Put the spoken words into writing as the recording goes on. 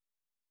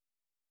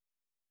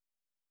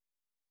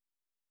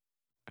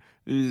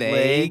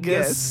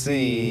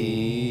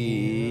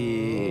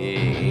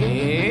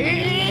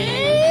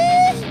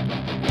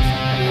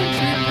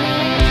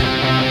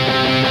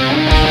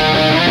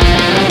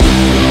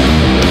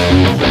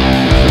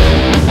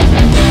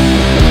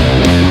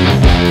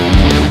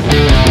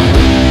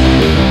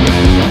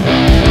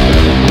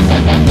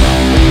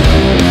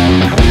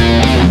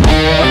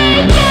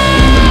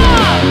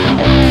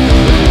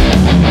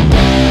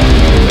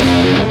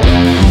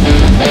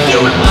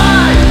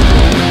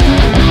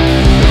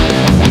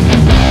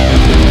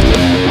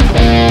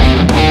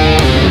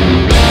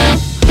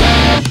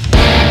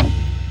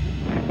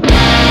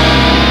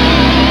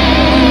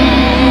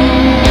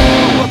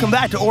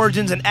To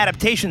Origins and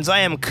Adaptations.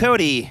 I am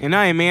Cody. And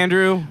I am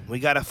Andrew. We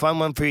got a fun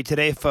one for you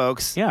today,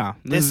 folks. Yeah.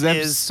 This is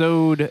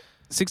episode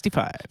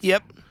 65.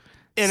 Yep.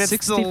 And it's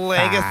 65. The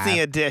Legacy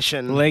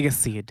Edition.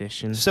 Legacy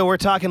Edition. So we're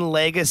talking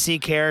Legacy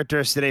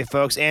characters today,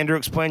 folks. Andrew,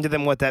 explain to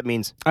them what that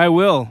means. I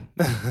will.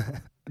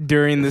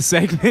 During the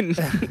segment.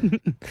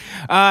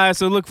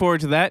 So look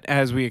forward to that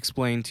as we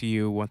explain to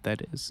you what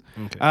that is.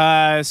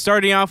 Okay.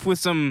 Starting off with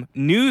some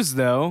news,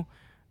 though.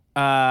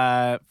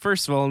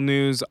 First of all,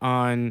 news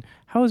on...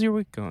 How was your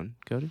week going,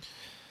 Cody?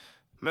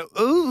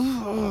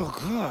 Oh,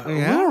 God.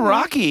 Yeah. A little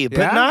rocky,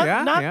 but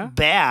not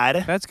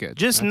bad. That's good.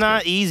 Just That's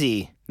not good.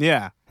 Easy.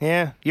 Yeah.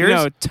 Yeah.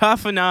 Yours?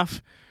 Tough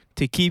enough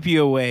to keep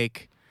you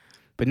awake,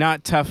 but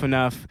not tough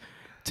enough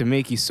to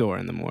make you sore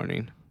in the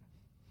morning.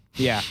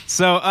 Yeah.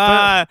 So,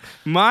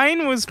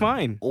 mine was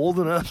fine. Old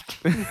enough.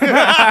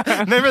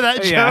 Remember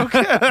that joke?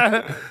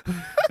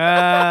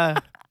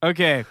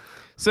 Okay.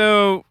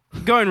 So...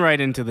 Going right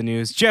into the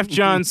news, Geoff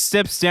Johns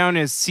steps down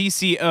as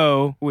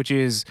CCO, which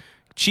is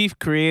Chief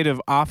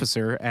Creative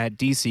Officer at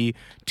DC,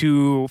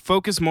 to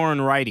focus more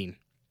on writing.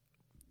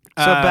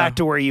 So back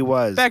to where he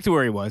was. Back to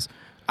where he was.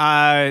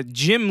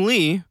 Jim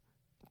Lee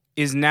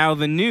is now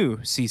the new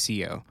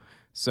CCO.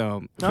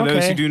 So for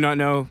those who do not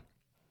know,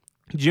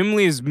 Jim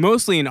Lee is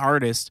mostly an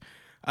artist,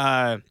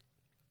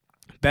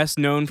 best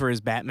known for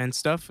his Batman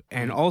stuff,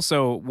 and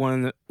also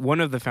one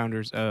of the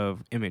founders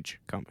of Image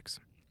Comics.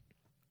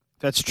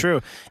 That's true.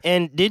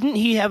 And didn't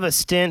he have a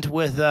stint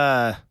with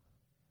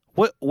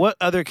what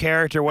other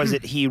character was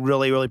it he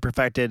really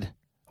perfected?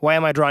 Why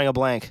am I drawing a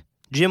blank?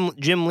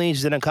 Jim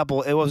Lee's in a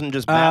couple. It wasn't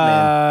just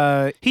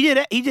Batman. He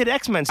did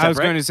X-Men stuff. I was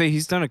right? going to say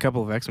he's done a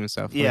couple of X-Men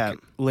stuff. Yeah, like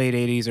late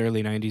 80s,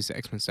 early 90s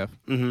X-Men stuff.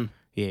 Mm-hmm.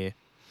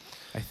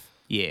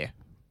 Yeah.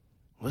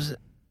 Was it?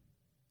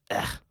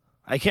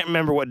 I can't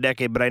remember what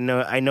decade, but I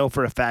know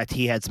for a fact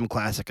he had some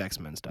classic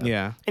X-Men stuff.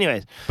 Yeah.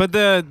 Anyways, but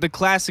the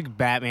classic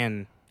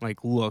Batman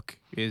look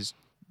is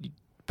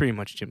pretty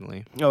much Jim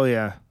Lee. Oh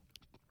yeah.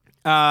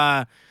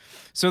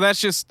 So that's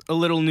just a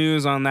little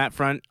news on that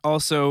front.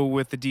 Also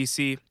with the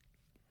DC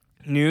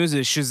news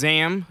is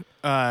Shazam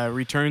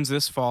returns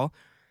this fall.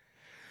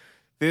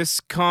 This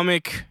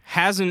comic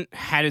hasn't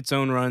had its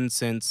own run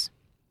since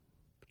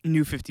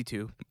New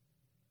 52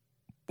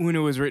 when it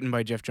was written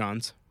by Geoff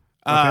Johns.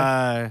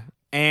 Okay.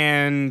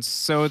 And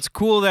so it's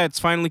cool that it's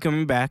finally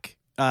coming back.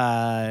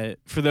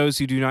 For those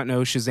who do not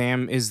know,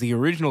 Shazam is the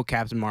original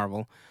Captain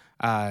Marvel.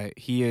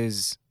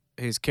 His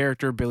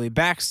character Billy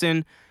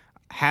Baxton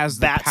has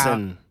the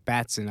Batson.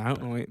 Batson. I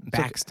don't know.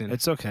 Baxton.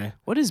 It's okay.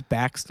 What is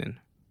Baxton?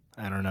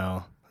 I don't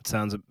know.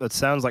 That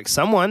sounds like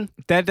someone.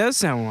 That does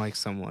sound like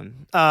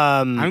someone.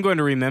 I'm going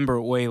to remember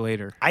it way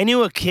later. I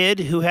knew a kid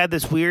who had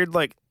this weird,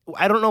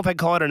 I don't know if I'd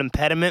call it an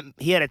impediment.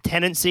 He had a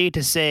tendency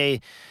to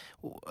say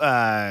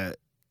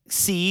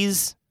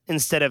C's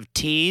instead of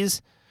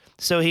T's.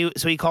 So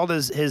he called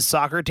his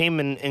soccer team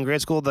in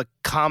grade school the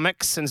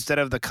Comics instead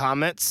of the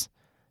Comets.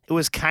 It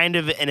was kind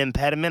of an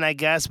impediment, I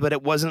guess, but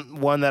it wasn't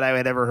one that I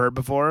had ever heard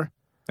before.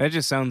 That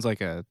just sounds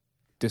like a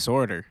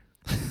disorder.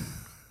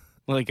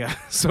 Like a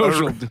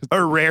social...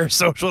 a rare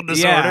social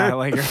disorder?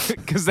 Yeah,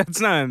 because that's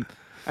not...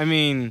 I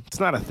mean...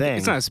 It's not a thing.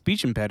 It's not a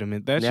speech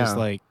impediment. That's just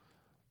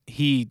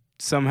he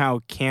somehow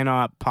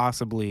cannot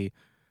possibly...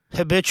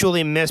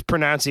 Habitually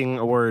mispronouncing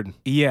a word.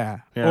 Yeah.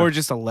 Or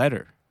just a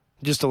letter.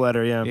 Just a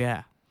letter, yeah.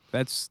 Yeah.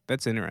 That's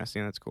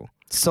interesting. That's cool.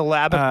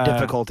 Syllabic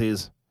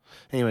difficulties.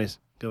 Anyways,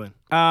 go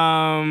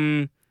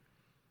in.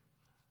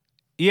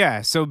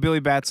 Yeah, so Billy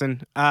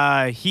Batson,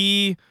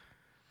 he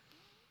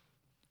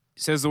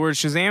says the word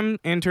Shazam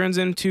and turns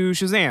into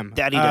Shazam.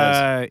 That he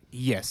does.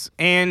 Yes.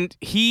 And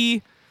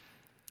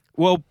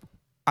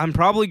I'm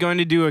probably going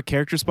to do a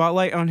character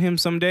spotlight on him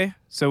someday,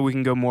 so we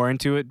can go more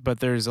into it, but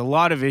there's a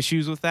lot of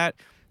issues with that,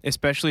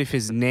 especially if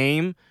his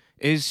name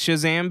is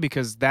Shazam,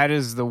 because that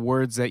is the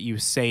words that you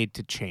say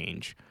to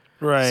change.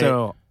 Right.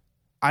 So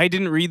I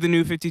didn't read the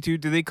New 52.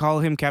 Did they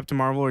call him Captain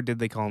Marvel or did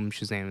they call him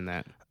Shazam in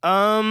that?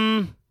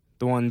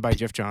 The one by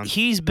Geoff Johns.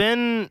 He's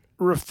been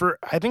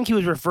I think he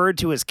was referred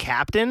to as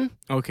Captain.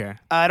 Okay.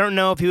 I don't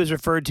know if he was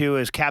referred to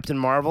as Captain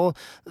Marvel.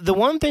 The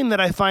one thing that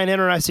I find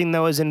interesting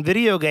though is in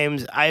video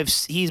games,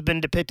 he's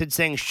been depicted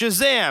saying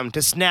Shazam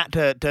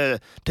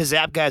to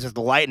zap guys with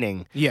the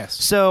lightning.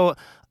 Yes. So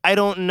I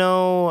don't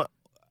know.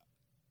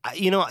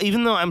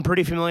 Even though I'm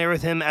pretty familiar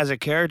with him as a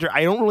character,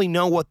 I don't really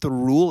know what the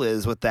rule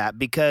is with that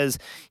because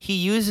he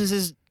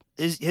uses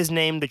his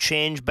name to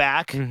change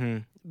back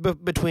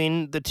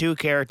between the two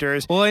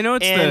characters. Well, I know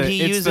and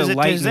he it's uses the it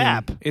lightning. to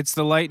zap. It's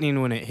the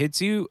lightning when it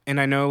hits you, and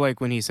I know like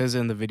when he says it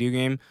in the video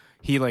game,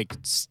 he like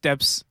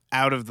steps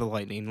out of the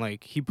lightning,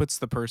 like he puts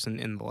the person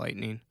in the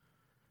lightning.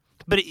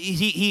 But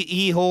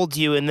he holds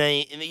you, and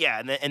then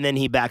and then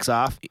he backs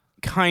off.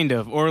 Kind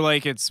of, or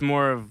like it's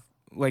more of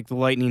like the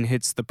lightning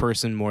hits the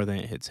person more than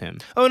it hits him.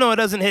 Oh no, it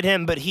doesn't hit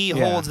him, but he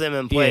holds them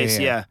in place.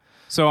 Yeah.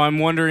 So I'm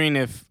wondering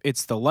if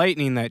it's the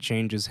lightning that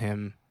changes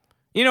him.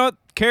 You know what?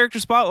 Character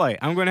spotlight.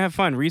 I'm going to have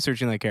fun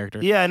researching that character.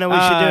 Yeah, no, we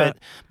should do it.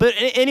 But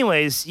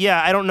anyways,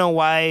 yeah, I don't know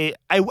why.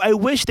 I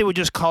wish they would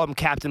just call him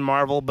Captain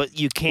Marvel, but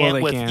you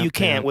can't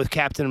with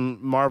Captain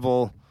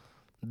Marvel,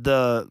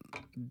 the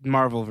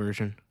Marvel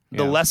version,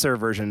 the lesser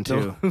version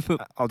too.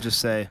 I'll just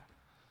say.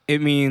 It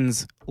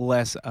means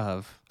less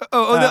of.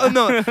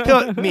 No,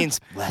 it means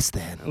less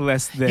than.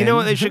 Less than. You know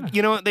what they should?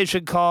 You know what they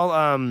should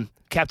call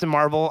Captain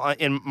Marvel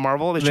in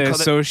Marvel? They should the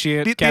call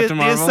associate Captain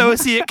Marvel. The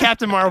associate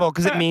Captain Marvel,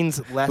 because it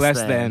means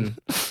less than.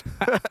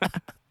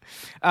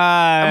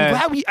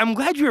 I'm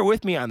glad you were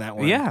with me on that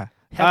one. Yeah.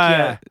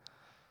 Heck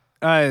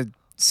yeah.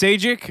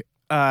 Sajic,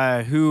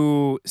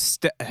 who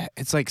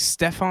it's like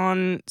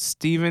Stefan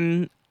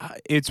Steven.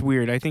 It's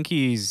weird. I think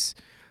he's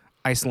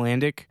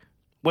Icelandic.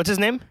 What's his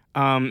name?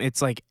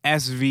 It's like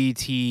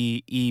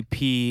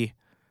SVTEPFI.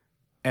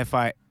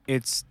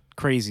 It's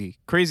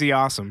crazy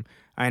awesome,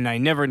 and I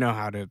never know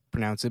how to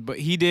pronounce it. But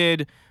he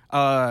did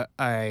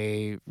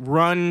a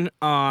run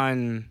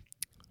on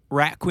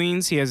Rat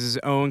Queens. He has his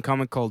own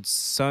comic called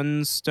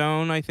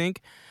Sunstone, I think,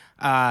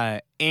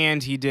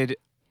 and he did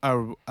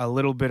a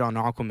little bit on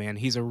Aquaman.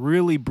 He's a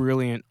really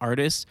brilliant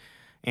artist,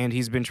 and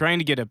he's been trying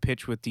to get a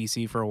pitch with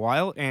DC for a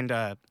while,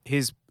 and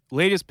his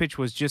latest pitch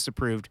was just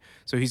approved,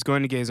 so he's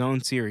going to get his own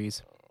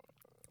series,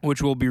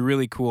 which will be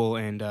really cool,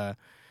 and I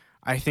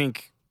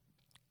think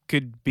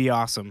could be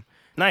awesome.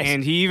 Nice.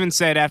 And he even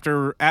said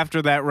after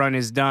that run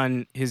is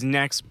done, his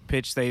next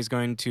pitch that he's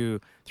going to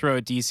throw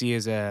at DC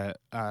is a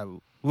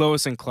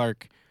Lois and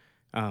Clark,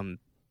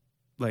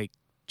 like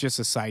just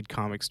a side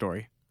comic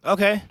story.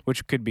 Okay.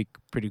 Which could be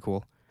pretty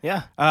cool.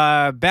 Yeah.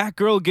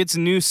 Batgirl gets a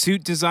new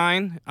suit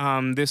design.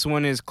 This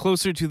one is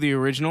closer to the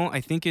original.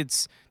 I think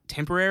it's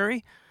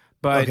temporary.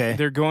 But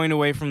they're going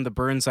away from the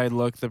Burnside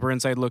look. The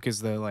Burnside look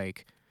is the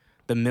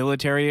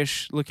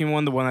military-ish looking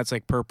one, the one that's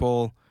like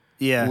purple,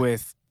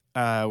 with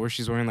where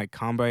she's wearing like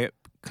combat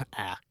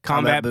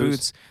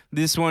boots.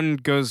 This one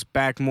goes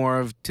back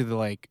more to the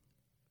like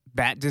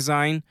bat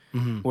design,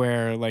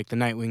 where like the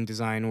Nightwing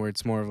design, where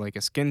it's more of like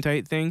a skin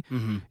tight thing,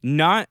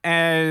 not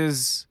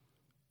as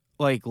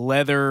like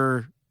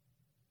leather,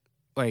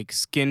 like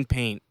skin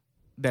paint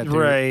that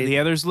the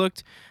others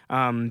looked,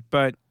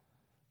 but.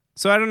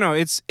 So I don't know.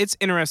 It's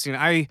interesting.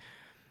 I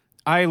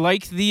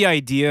like the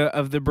idea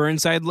of the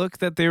Burnside look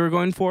that they were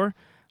going for.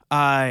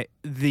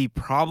 The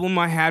problem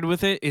I had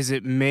with it is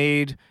it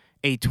made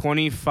a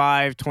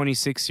 25,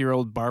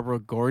 26-year-old Barbara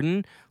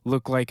Gordon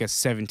look like a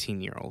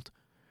 17-year-old.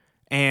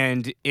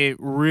 And it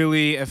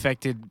really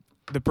affected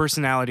the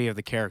personality of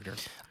the character.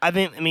 I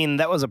mean,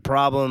 that was a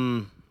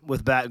problem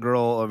with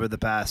Batgirl over the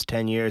past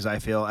 10 years, I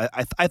feel.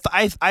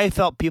 I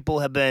felt people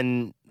have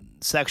been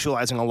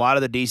sexualizing a lot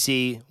of the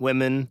DC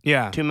women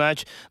too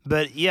much.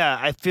 But yeah,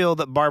 I feel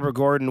that Barbara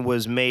Gordon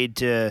was made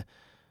to,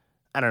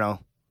 I don't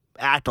know,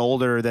 act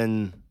older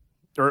than,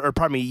 or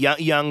pardon me,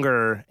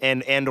 younger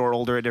and or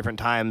older at different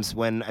times,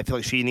 when I feel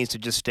like she needs to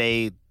just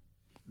stay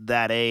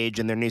that age,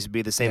 and there needs to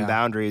be the same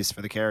boundaries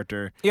for the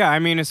character. Yeah, I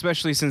mean,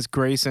 especially since Dick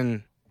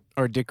Grayson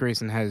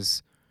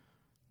has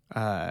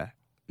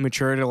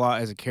matured a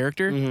lot as a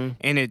character,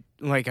 and it,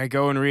 like, I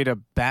go and read a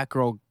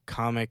Batgirl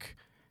comic,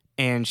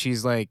 and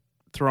she's like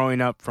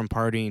throwing up from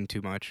partying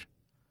too much.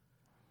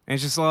 And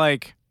it's just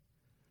like,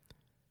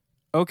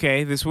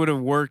 okay, this would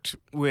have worked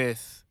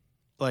with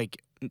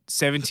like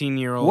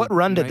 17-year-old. What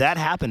run did that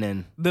happen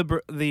in?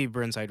 The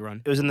Burnside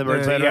run. It was in the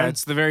Burnside run? Yeah,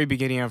 it's the very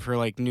beginning of her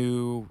like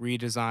new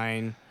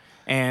redesign,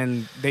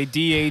 and they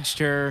de-aged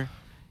her,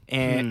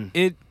 and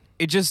it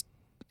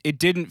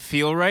didn't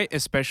feel right,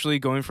 especially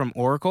going from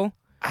Oracle.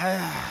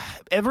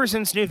 Ever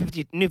since New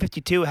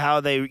 52,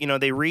 how they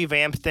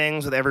revamped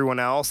things with everyone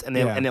else, and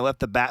they left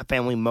the Bat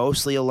family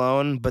mostly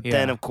alone. But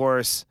then, of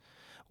course,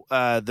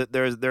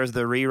 there's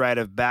the rewrite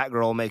of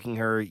Batgirl making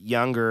her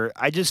younger.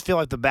 I just feel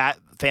like the Bat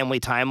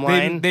family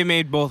timeline. They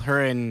made both her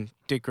and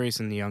Dick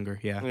Grayson the younger.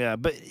 Yeah.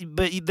 But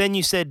then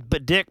you said,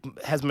 but Dick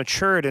has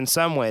matured in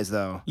some ways,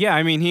 though. Yeah,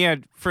 I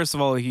mean, first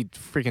of all, he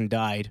freaking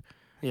died,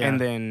 yeah.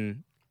 And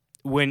then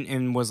went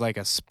and was like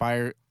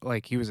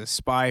he was a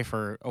spy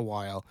for a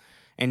while.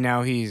 And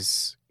now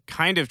he's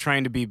kind of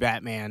trying to be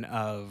Batman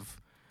of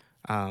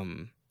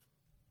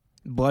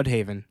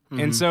Bloodhaven.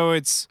 And so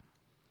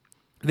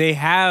they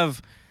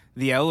have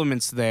the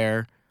elements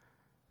there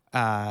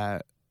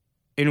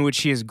in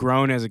which he has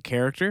grown as a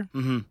character.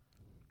 And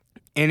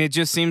it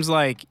just seems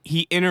like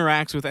he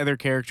interacts with other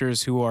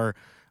characters who are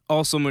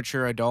also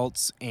mature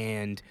adults,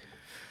 and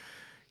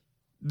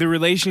the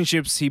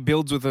relationships he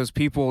builds with those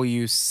people,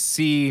 you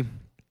see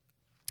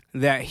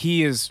that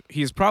he's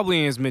probably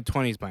in his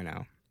mid-20s by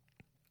now.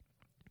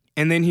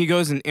 And then he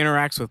goes and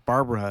interacts with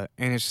Barbara,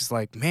 and it's just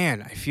like,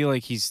 man, I feel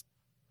like he's,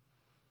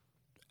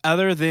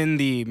 other than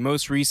the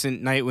most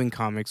recent Nightwing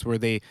comics where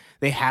they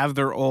have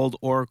their old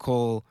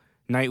Oracle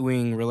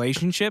Nightwing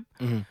relationship,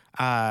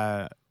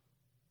 other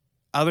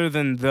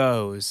than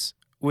those,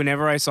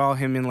 whenever I saw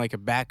him in like a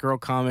Batgirl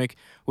comic,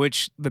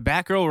 which the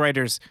Batgirl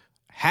writers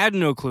had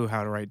no clue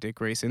how to write Dick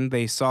Grayson.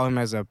 They saw him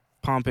as a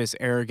pompous,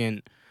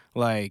 arrogant,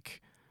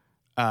 like...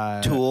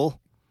 tool.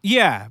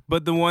 Yeah,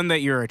 but the one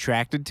that you're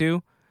attracted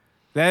to.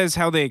 That is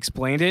how they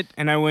explained it,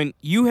 and I went,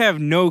 "You have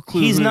no clue."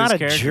 He's who not this a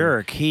character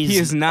jerk. He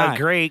is not a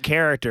great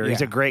character.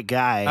 He's Yeah. a great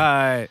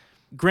guy.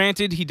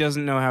 Granted, he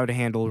doesn't know how to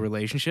handle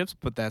relationships,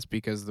 but that's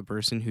because the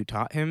person who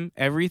taught him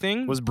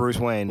everything was Bruce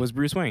Wayne. was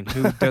Bruce Wayne,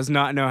 who does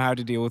not know how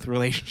to deal with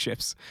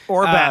relationships.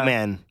 Or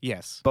Batman.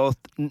 Yes, Both.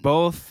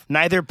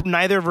 Neither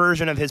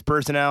version of his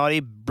personality,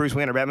 Bruce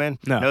Wayne or Batman,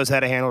 No. knows how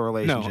to handle a no.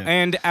 relationship.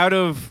 And out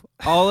of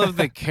all of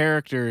the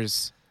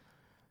characters,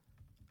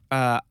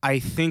 I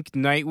think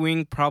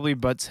Nightwing probably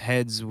butts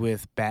heads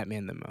with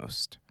Batman the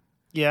most.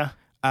 Yeah.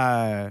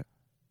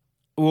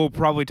 We'll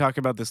probably talk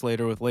about this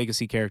later with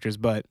legacy characters,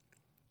 but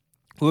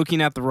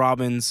looking at the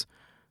Robins,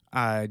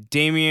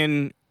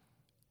 Damian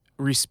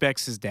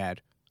respects his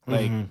dad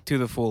to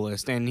the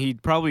fullest, and he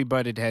probably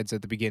butted heads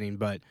at the beginning,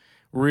 but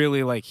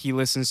really, like, he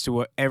listens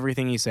to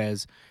everything he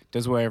says,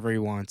 does whatever he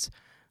wants.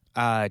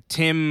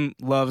 Tim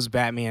loves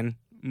Batman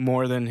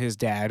more than his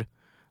dad.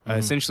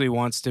 Essentially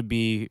wants to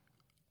be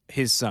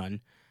his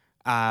son.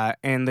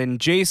 And then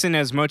Jason,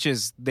 as much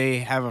as they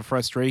have a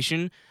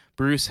frustration,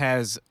 Bruce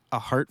has a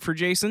heart for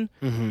Jason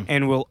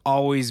and will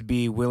always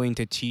be willing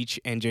to teach,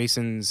 and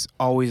Jason's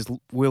always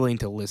willing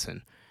to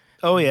listen.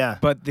 Oh, yeah.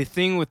 But the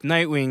thing with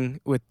Nightwing,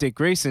 with Dick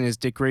Grayson, is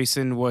Dick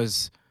Grayson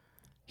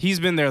he's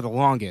been there the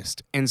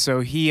longest, and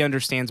so he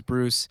understands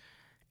Bruce,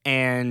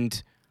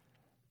 and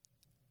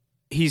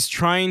he's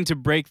trying to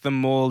break the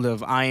mold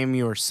of I am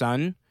your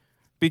son,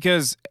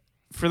 because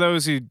for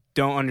those who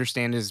don't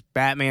understand, is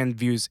Batman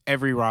views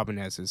every Robin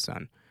as his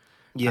son.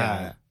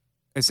 Yeah.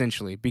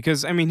 Essentially.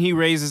 Because, I mean, he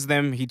raises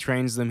them, he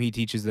trains them, he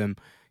teaches them.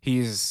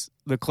 He's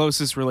the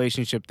closest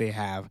relationship they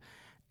have.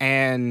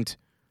 And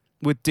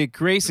with Dick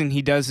Grayson,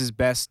 he does his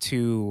best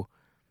to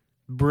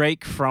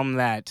break from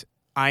that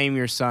I am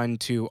your son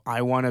to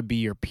I want to be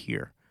your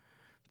peer.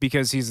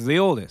 Because he's the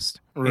oldest.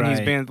 And he's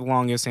Right. been the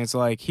longest. And it's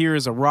like, here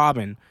is a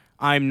Robin.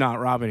 I'm not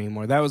Robin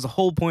anymore. That was the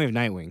whole point of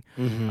Nightwing,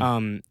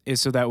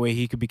 is so that way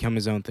he could become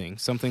his own thing,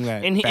 something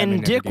that And Batman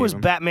never Dick gave was him.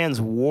 Batman's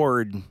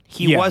ward.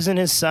 He Yeah. wasn't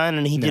his son,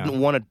 and he No.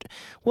 didn't want to.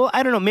 Well,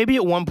 I don't know. Maybe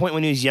at one point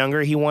when he was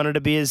younger, he wanted to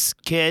be his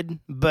kid,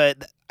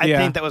 but I Yeah.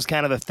 think that was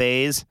kind of a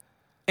phase.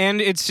 And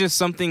it's just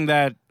something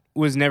that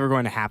was never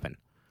going to happen.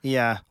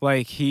 Yeah.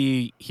 Like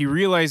he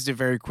realized it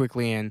very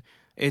quickly, and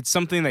it's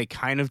something they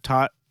kind of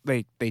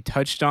they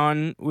touched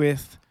on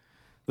with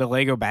the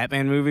Lego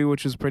Batman movie,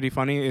 which was pretty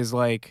funny. Is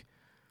like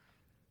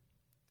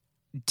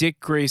Dick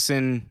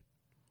Grayson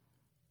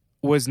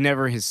was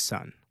never his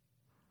son,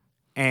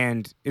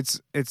 and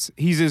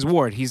he's his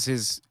ward.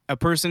 He's a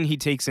person he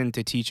takes in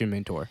to teach and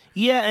mentor.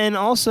 Yeah, and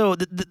also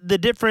the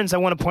difference I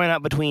want to point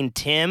out between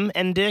Tim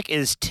and Dick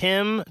is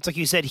Tim. It's like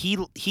you said, he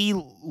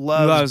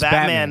loves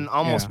Batman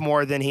almost yeah.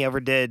 more than he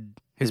ever did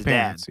his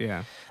parents.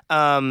 dad.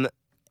 Yeah.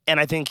 And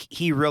I think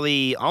he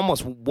really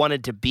almost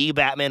wanted to be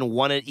Batman.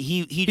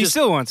 He He just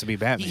still wants to be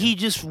Batman. he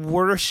just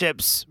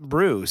worships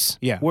Bruce.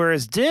 Yeah.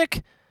 Whereas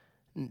Dick,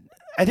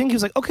 I think he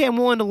was like, okay, I'm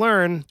willing to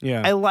learn.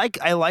 Yeah. I like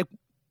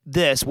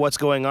this. What's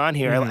going on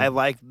here? Mhm. I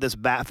like this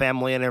Bat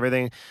family and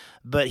everything.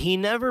 But he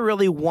never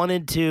really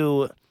wanted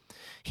to.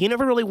 He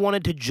never really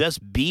wanted to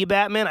just be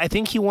Batman. I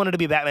think he wanted to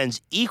be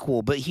Batman's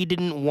equal, but he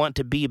didn't want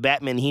to be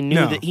Batman. He knew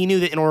No. that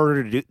in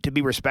order to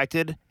be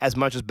respected as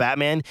much as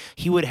Batman,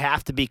 he would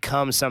have to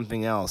become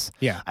something else.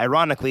 Yeah.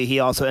 Ironically, he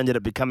also ended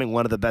up becoming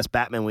one of the best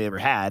Batman we ever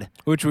had.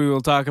 Which we will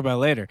talk about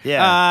later.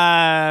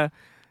 Yeah.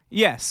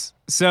 Yes.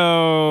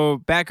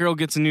 So Batgirl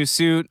gets a new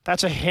suit.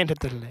 That's a hint at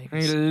the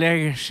legs.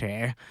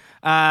 Legacy.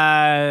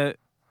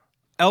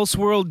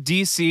 Elseworld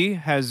DC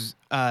has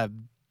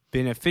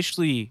been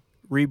officially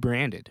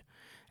rebranded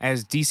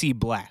as DC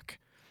Black.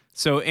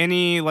 So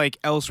any like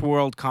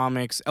Elseworld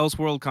comics,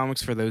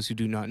 for those who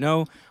do not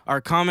know, are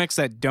comics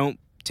that don't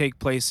take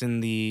place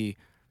in the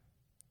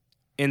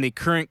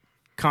current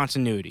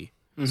continuity.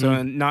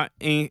 So not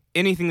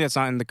anything that's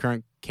not in the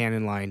current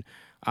canon line.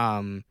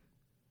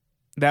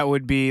 That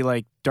would be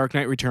like Dark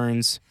Knight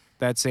Returns.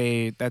 That's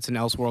an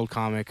Elseworld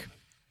comic.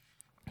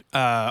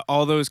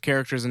 All those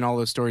characters and all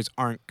those stories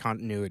aren't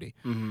continuity.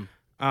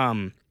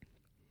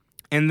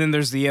 And then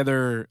there's the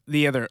other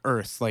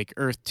Earths, like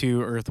Earth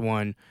 2, Earth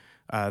 1.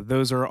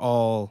 Those are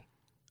all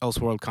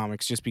Elseworld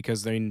comics just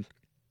because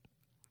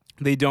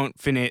they don't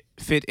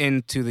fit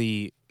into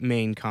the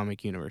main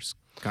comic universe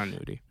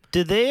continuity.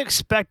 Did they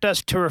expect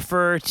us to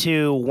refer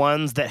to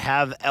ones that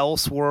have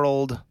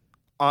Elseworld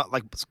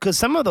because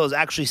some of those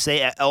actually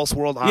say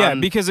Elseworld on? Yeah,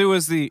 because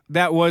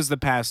that was the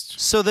past.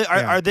 So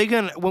are they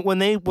gonna when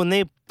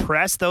they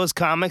press those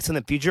comics in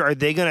the future? Are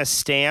they gonna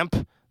stamp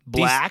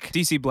Black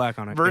DC Black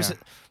on it. versus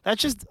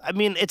that's just. I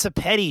mean, it's a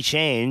petty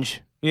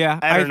change. Yeah,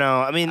 I don't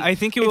know. I mean, I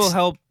think it will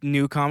help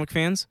new comic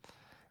fans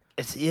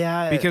It's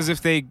because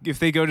if they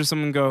go to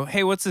someone and go,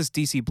 "Hey, what's this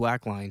DC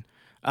Black line?"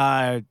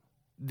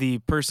 The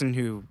person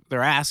who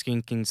they're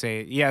asking can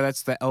say, "Yeah,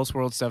 that's the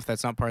Elseworld stuff.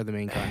 That's not part of the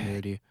main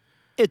continuity."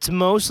 It's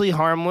mostly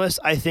harmless.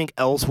 I think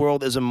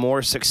Elseworld is a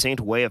more succinct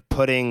way of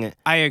putting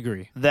I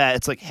agree. that.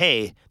 It's like,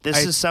 hey,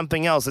 this is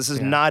something else. This is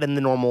not in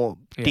the normal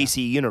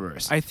DC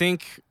universe. I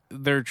think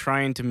they're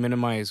trying to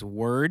minimize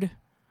word.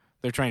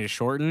 They're trying to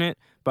shorten it,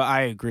 but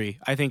I agree.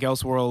 I think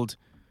Elseworld.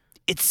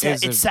 It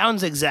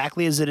sounds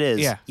exactly as it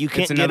is. Yeah, you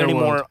can't it's get another any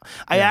more. world.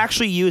 I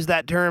actually use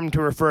that term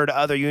to refer to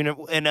other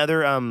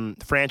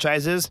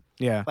franchises.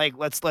 Yeah. Like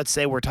let's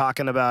say we're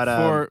talking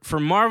about For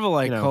Marvel,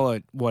 I call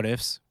it what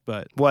ifs,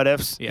 but what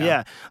ifs.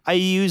 Yeah. I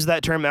use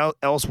that term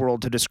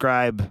Elseworld to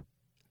describe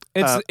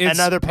it's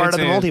another part of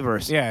the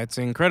multiverse. Yeah, it's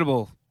an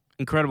incredible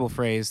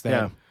phrase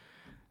that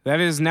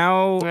is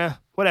now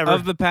whatever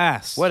of the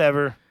past.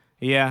 Whatever.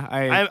 Yeah,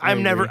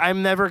 I'm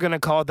never gonna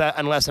call it that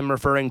unless I'm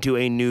referring to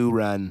a new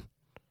run.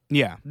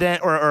 Yeah. Then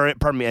or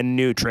pardon me, a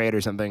new trade or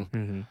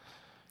something.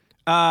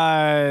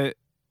 Mm-hmm.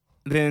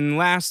 Then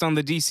last on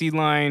the DC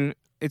line,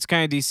 it's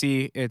kind of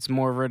DC. It's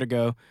more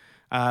Vertigo,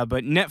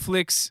 but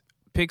Netflix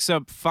picks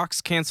up Fox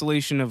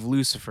cancellation of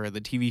Lucifer,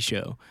 the TV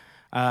show.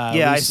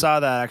 I saw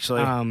that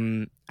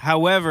actually.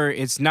 However,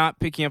 it's not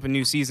picking up a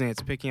new season.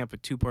 It's picking up a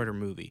two-parter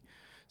movie.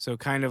 So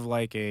kind of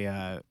like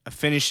a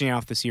finishing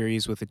off the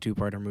series with a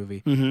two-parter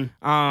movie.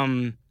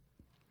 Mm-hmm.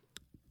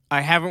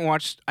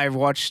 I've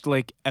watched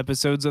like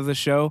episodes of the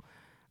show.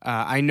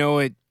 I know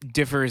it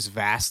differs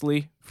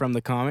vastly from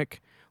the comic,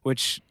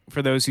 which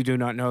for those who do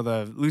not know,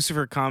 the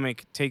Lucifer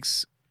comic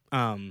takes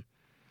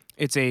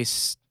it's a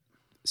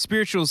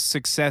spiritual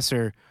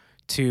successor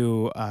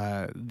to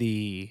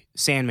the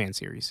Sandman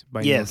series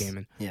by Neil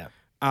Gaiman. Yeah.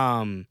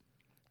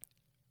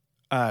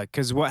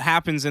 Because what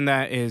happens in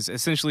that is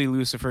essentially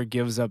Lucifer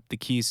gives up the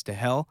keys to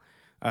hell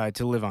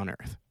to live on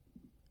Earth,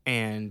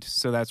 and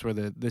so that's where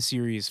the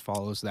series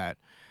follows that.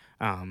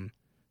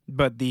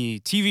 But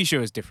the TV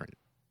show is different.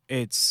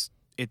 It's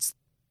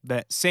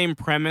that same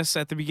premise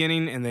at the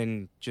beginning, and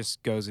then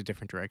just goes a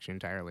different direction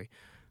entirely.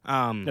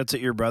 That's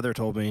what your brother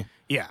told me.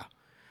 Yeah.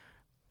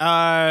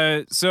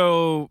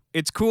 So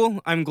it's cool.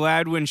 I'm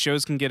glad when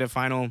shows can get a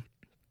final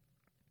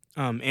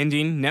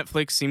ending.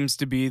 Netflix seems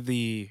to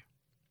be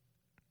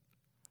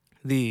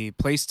the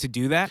place to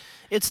do that.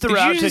 It's the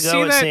route to go.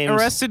 See it that seems.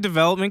 Arrested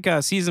Development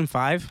got season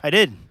 5? I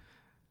did.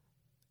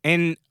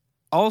 And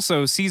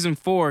also season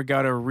 4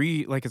 got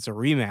it's a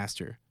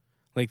remaster.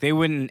 Like they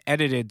went and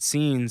edited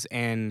scenes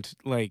and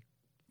like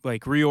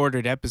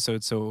reordered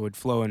episodes so it would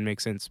flow and make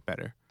sense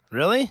better.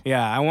 Really?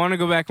 Yeah, I want to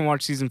go back and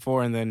watch season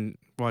 4 and then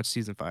watch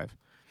season 5.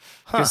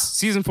 Because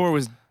season 4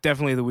 was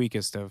definitely the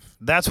weakest of.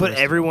 That's what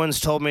everyone's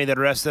told me. That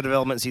Arrested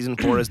Development season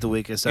 4 is the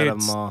weakest out of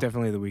them all. It's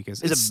definitely the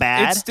weakest. Is it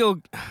bad? It's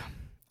still,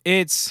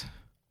 it's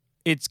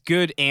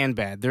good and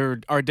bad.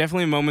 There are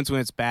definitely moments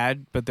when it's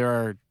bad, but there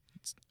are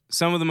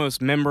some of the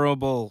most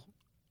memorable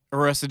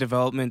Arrested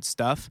Development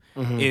stuff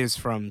is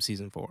from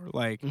season 4.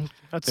 Like,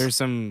 there's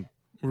some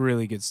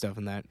really good stuff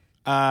in that.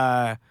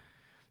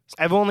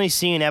 I've only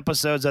seen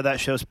episodes of that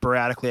show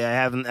sporadically. I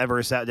haven't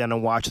ever sat down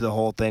and watched the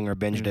whole thing or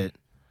binged it.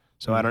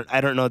 So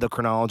I don't know the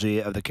chronology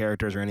of the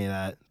characters or any of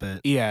that.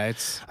 But yeah,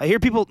 I hear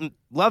people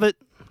love it.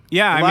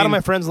 Yeah, a lot of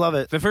my friends love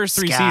it. The first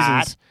 3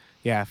 seasons.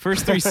 Yeah,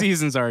 first 3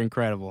 seasons are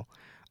incredible.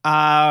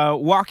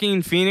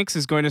 Joaquin Phoenix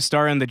is going to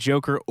star in the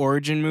Joker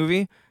origin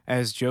movie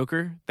as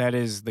Joker. That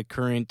is the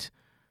current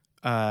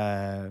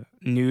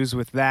news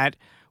with that,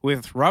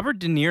 with Robert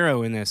De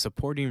Niro in a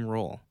supporting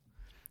role.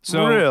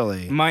 So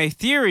really? My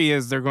theory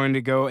is they're going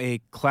to go a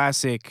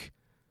classic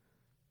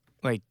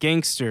like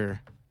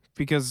gangster,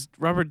 because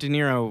Robert De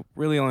Niro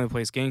really only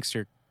plays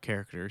gangster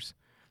characters,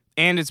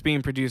 and it's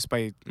being produced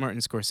by Martin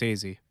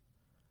Scorsese.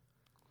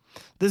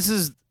 This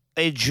is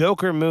a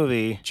Joker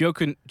movie.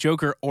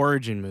 Joker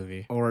origin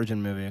movie.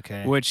 Origin movie,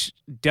 okay. Which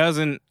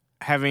doesn't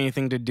have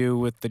anything to do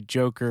with the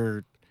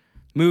Joker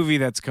movie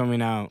that's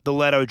coming out. The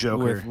Leto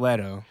Joker. With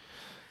Leto.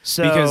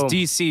 So, because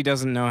DC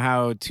doesn't know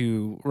how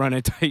to run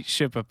a tight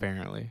ship,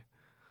 apparently.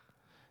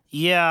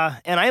 Yeah,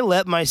 and I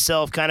let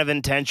myself kind of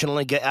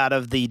intentionally get out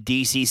of the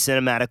DC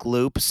cinematic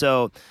loop.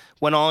 So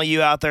when all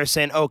you out there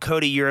saying, oh,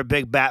 Cody, you're a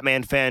big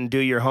Batman fan, do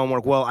your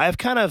homework. Well, I've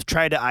kind of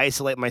tried to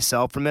isolate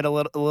myself from it a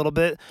little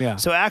bit. Yeah.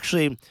 So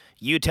actually,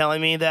 you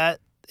telling me that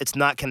it's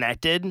not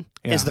connected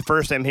is the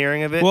first I'm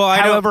hearing of it. Well,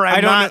 However,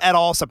 I'm not at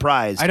all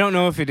surprised. I don't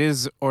know if it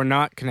is or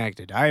not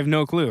connected. I have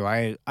no clue.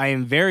 I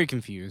am very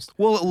confused.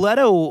 Well,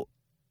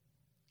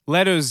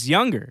 Leto's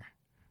younger.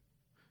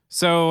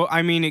 So,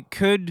 I mean, it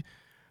could...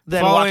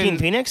 Then Joaquin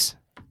Phoenix?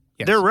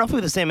 Yes. They're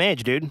roughly the same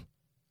age, dude.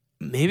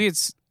 Maybe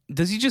it's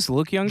Does he just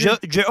look younger?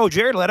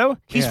 Jared Leto?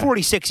 He's Yeah.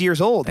 46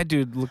 years old. That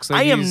dude looks like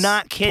I am he's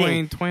not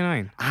kidding.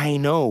 29. I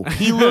know.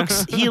 He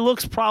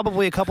looks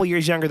probably a couple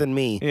years younger than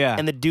me. Yeah.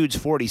 And the dude's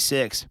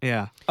 46.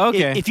 Yeah.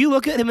 Okay. If you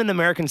look at him in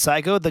American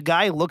Psycho, the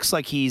guy looks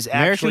like he's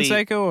American actually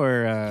Psycho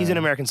or he's in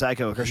American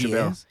Psycho, Christian he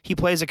Bale. is? He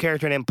plays a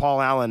character named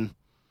Paul Allen,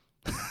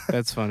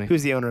 That's funny.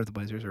 who's the owner of the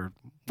Blazers, or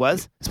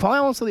was? Is Paul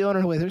Allen still the owner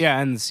of the Blazers? Yeah,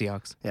 and the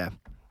Seahawks. Yeah.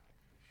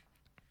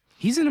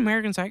 He's in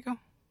American Psycho?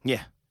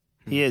 Yeah.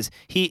 He is.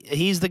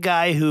 He's the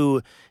guy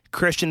who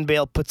Christian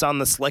Bale puts on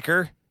the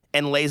slicker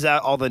and lays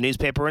out all the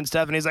newspaper and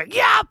stuff, and he's like,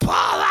 "Yeah,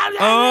 Paul Allen."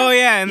 Oh,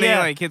 yeah, and then Yeah.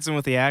 he like hits him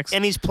with the axe.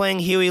 And he's playing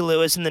Huey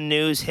Lewis in the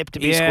news, hip to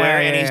be Yeah,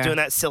 square, and yeah, he's yeah. doing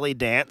that silly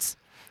dance.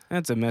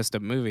 That's a messed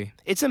up movie.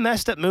 It's a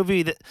messed up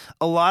movie that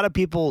a lot of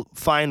people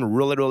find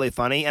really, really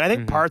funny, and I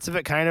think parts of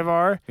it kind of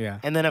are. Yeah.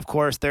 And then, of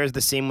course, there's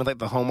the scene with like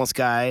the homeless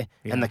guy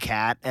Yeah. and the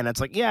cat, and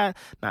it's like, yeah,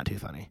 not too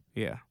funny.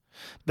 Yeah.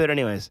 But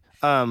anyways,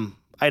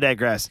 I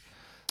digress.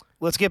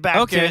 Let's get back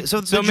Okay, to it.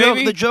 So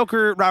maybe- the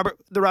Joker, Robert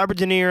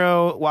De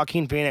Niro,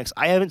 Joaquin Phoenix.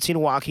 I haven't seen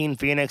Joaquin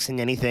Phoenix in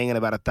anything in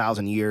about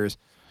 1,000 years.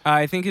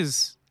 I think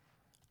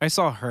I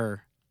saw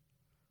Her,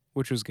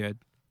 which was good.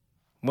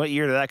 What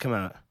year did that come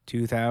out?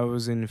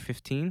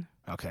 2015,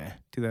 Okay,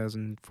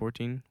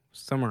 2014,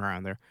 somewhere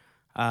around there.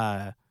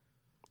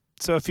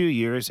 so a few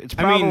years. It's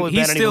I mean, probably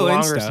he's been any still in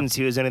longer stuff. since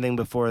he was anything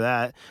before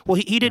that. Well,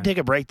 he did take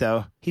a break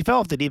though. He fell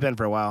off the deep end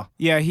for a while.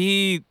 Yeah,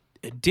 he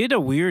did a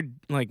weird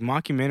like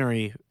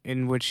mockumentary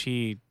in which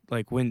he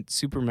like went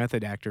super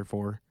method actor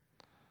for.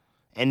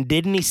 And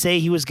didn't he say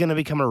he was going to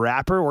become a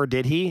rapper, or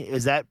did he?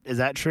 Is that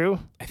true?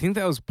 I think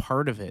that was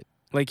part of it.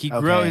 Like he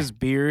grew out Okay. his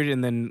beard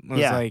and then was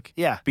Yeah, like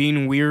yeah.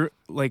 being weird,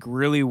 like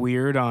really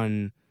weird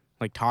on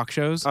like talk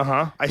shows.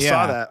 I Yeah.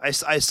 saw that.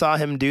 I saw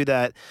him do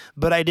that,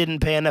 but I didn't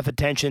pay enough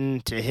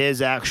attention to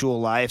his actual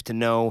life to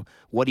know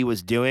what he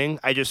was doing.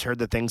 I just heard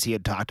the things he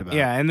had talked about.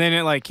 Yeah, and then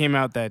it like came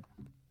out that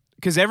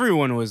because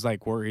everyone was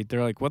like worried.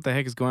 They're like, "What the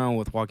heck is going on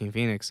with Joaquin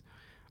Phoenix?"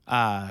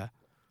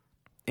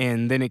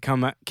 And then it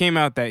came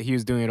out that he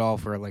was doing it all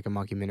for like a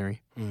mockumentary.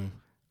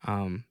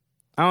 I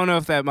don't know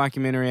if that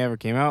mockumentary ever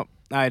came out.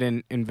 I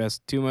didn't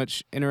invest too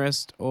much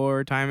interest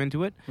or time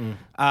into it.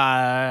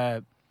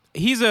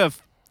 He's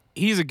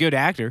a good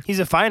actor. He's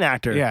a fine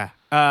actor. Yeah.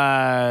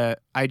 I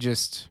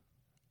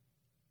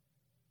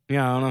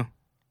don't know.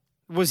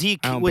 Was he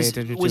I don't pay was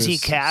attention to was he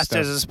his cast stuff.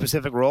 as a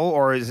specific role,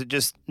 or is it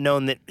just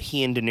known that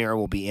he and De Niro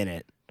will be in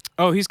it?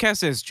 Oh, he's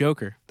cast as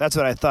Joker. That's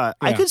what I thought.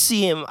 I Yeah. could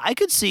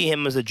see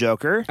him as a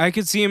Joker. I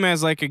could see him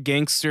as like a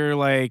gangster,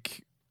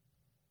 like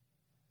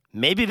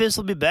Maybe this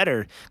will be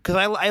better because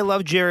I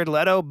love Jared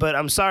Leto, but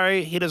I'm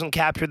sorry he doesn't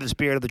capture the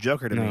spirit of the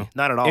Joker to me. No.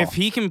 Not at all. if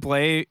he can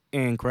play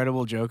an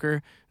incredible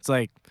Joker, it's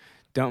like,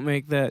 don't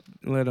make that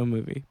Leto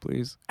movie,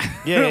 please.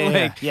 yeah,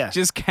 like, yeah.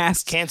 Just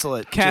Cancel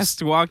it.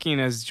 cast Joaquin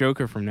as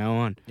Joker from now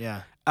on.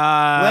 Yeah.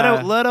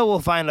 Uh, Leto will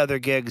find other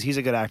gigs. He's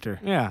a good actor.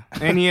 Yeah,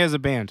 and he has a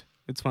band.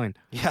 It's fine.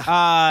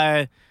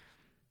 Yeah.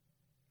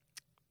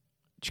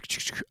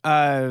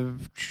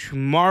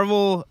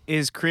 Marvel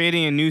is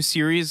creating a new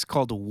series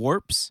called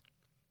Warps,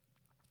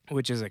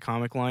 which is a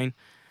comic line,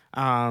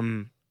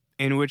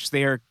 in which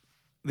they are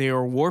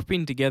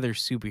warping together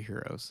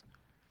superheroes.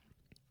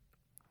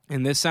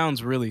 And this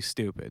sounds really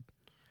stupid.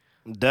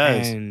 It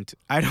does. And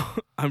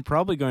I'm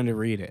probably going to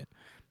read it,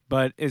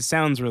 but it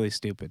sounds really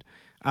stupid.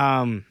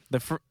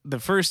 The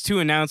first two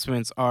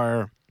announcements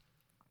are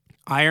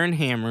Iron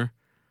Hammer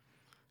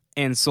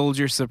and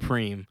Soldier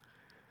Supreme.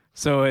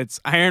 So it's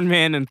Iron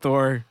Man and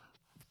Thor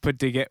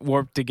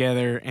warped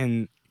together,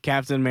 and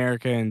Captain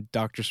America and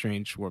Doctor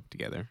Strange warped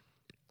together.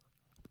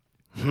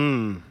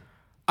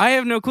 I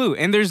have no clue,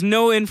 and there's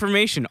no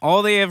information.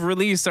 All they have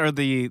released are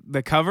the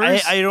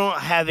covers. I don't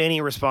have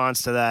any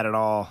response to that at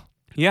all.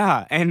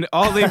 Yeah, and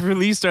all they've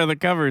released are the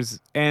covers,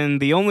 and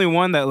the only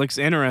one that looks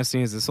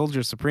interesting is the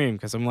Soldier Supreme,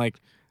 because I'm like,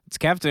 it's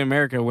Captain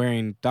America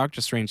wearing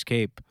Doctor Strange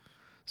cape,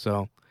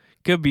 so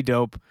could be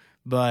dope,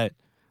 but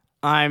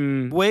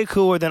I'm Way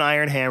cooler than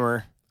Iron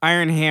Hammer.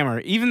 Iron Hammer.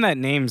 Even that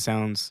name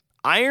sounds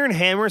Iron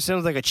Hammer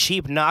sounds like a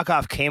cheap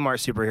knockoff Kmart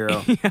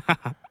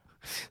superhero.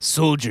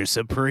 Soldier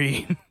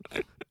Supreme.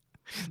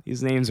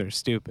 These names are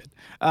stupid.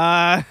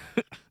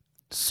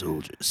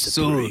 Soldier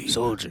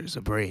Soldier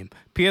Supreme.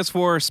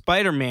 PS4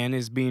 Spider-Man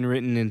is being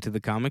written into the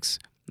comics.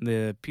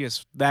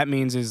 That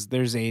means is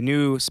there's a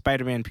new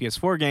Spider-Man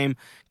PS4 game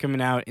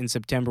coming out in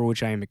September,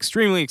 which I am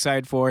extremely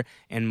excited for,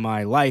 and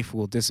my life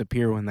will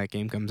disappear when that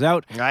game comes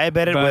out. I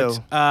bet it will.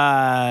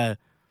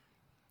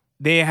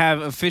 They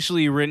have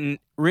officially written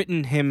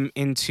him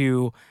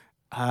into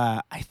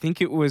I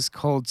think it was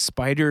called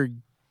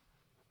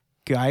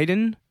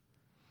Spider-Gaiden?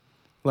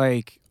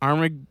 Like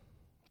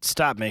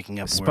Stop making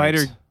up Spider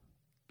words.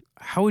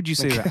 How would you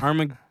say that?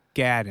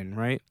 Armageddon,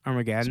 right?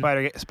 Armageddon?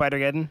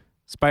 Spider-Geddon?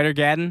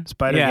 Spider-Gaddon? Yeah.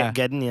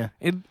 Spider-Geddon, yeah.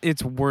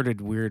 It's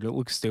worded weird. It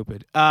looks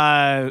stupid.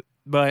 But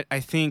I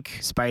think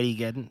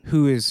Spidey-Geddon.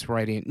 who is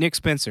writing it? Nick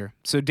Spencer.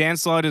 So Dan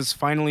Slott is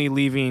finally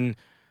leaving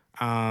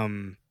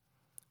Amazing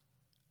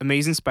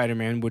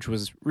Spider-Man, which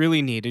was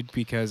really needed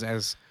because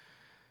as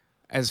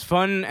as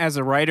fun as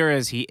a writer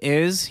as he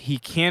is, he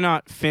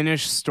cannot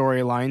finish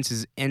storylines.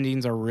 His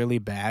endings are really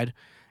bad,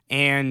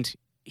 and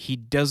he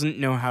doesn't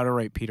know how to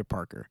write Peter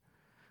Parker.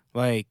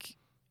 Like,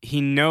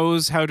 he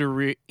knows how to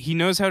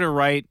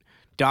write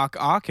Doc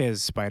Ock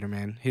as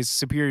Spider-Man. His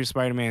Superior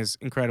Spider-Man is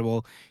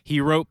incredible. He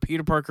wrote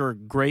Peter Parker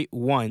great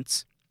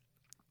once,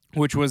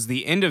 which was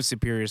the end of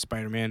Superior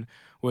Spider-Man,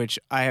 which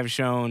I have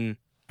shown.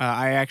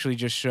 I actually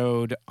just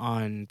showed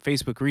on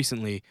Facebook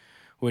recently,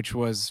 which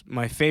was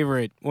one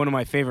of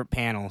my favorite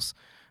panels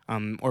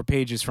or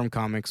pages from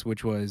comics,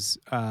 which was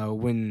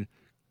when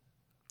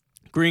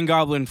Green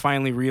Goblin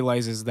finally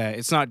realizes that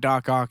it's not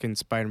Doc Ock in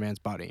Spider-Man's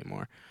body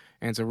anymore.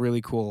 And it's a really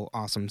cool,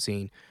 awesome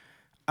scene.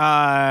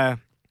 So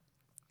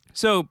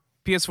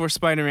PS4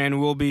 Spider-Man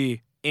will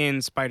be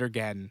in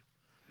Spider-Gaddon.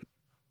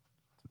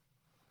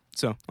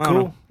 So, I don't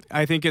know.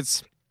 I think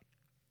it's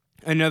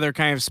another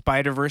kind of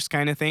Spider-Verse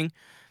kind of thing.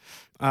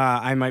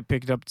 I might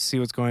pick it up to see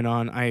what's going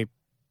on. I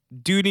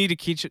do need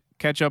to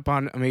catch up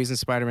on Amazing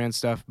Spider-Man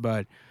stuff,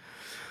 but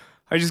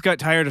I just got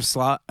tired of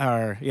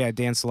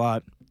Dan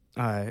Slott.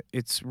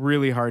 It's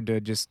really hard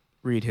to just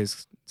read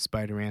his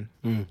Spider-Man.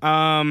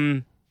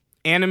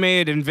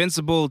 Animated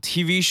Invincible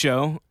TV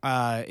show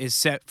is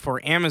set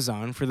for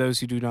Amazon. For those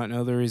who do not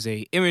know, there is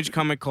a Image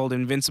comic called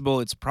Invincible.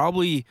 It's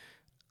probably,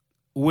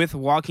 with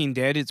Walking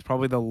Dead, it's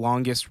probably the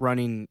longest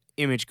running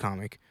Image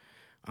comic.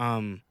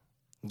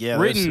 Yeah,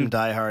 there's some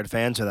diehard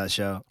fans of that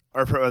show.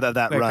 Or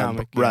that run,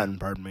 comic,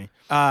 pardon me.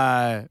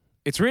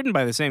 It's written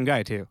by the same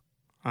guy, too.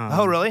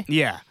 Oh, really?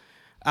 Yeah.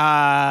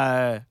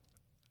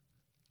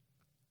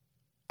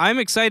 I'm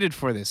excited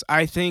for this.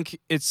 I think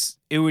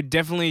it would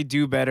definitely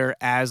do better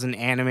as an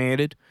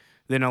animated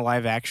than a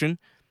live action.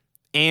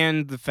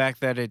 And the fact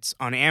that it's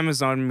on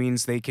Amazon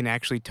means they can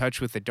actually touch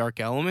with the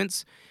dark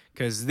elements,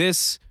 because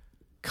this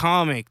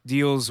comic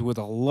deals with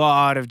a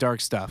lot of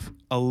dark stuff.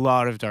 On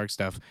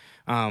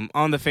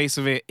the face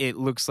of it, it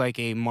looks like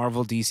a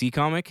Marvel DC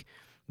comic,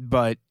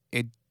 but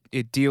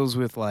it deals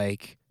with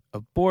like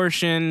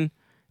abortion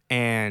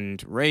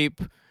and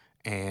rape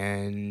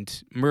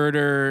and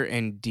murder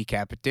and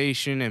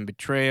decapitation and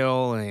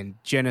betrayal and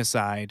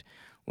genocide.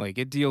 Like,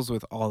 it deals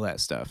with all that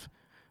stuff.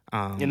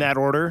 In that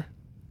order?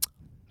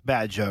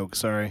 Bad joke,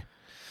 sorry.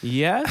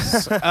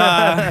 Yes.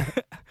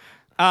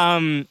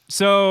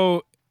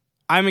 So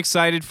I'm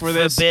excited for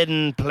this.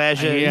 Forbidden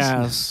pleasures.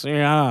 Yes.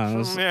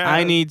 Yeah.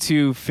 I need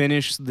to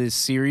finish this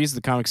series,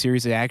 the comic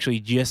series. It actually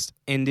just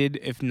ended,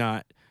 if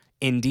not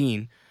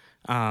ending.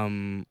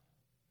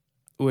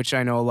 Which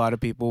I know a lot of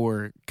people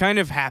were kind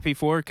of happy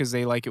for because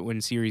they like it when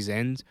series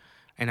ends,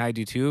 and I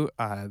do too.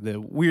 The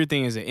weird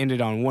thing is it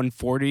ended on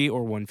 140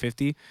 or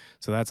 150,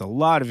 so that's a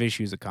lot of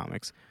issues of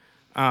comics.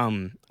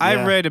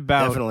 I've read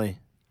about definitely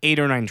 8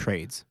 or 9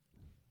 trades,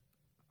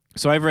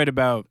 so I've read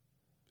about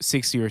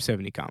 60 or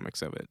 70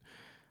 comics of it.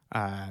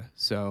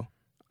 So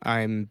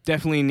I'm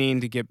definitely needing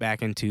to get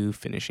back into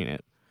finishing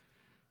it.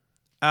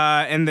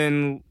 And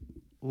then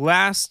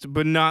last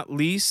but not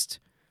least,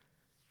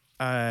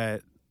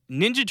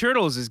 Ninja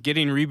Turtles is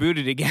getting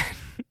rebooted again.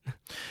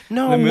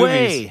 No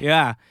way.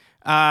 Yeah.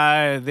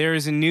 There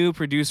is a new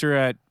producer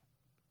at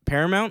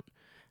Paramount.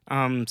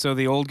 So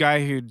the old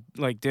guy who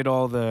did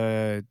all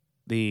the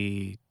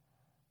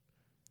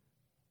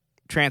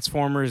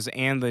Transformers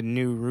and the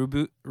new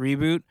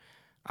reboot.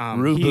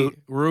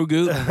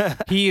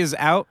 He is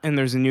out, and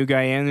there's a new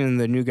guy in,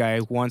 and the new guy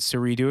wants to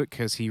redo it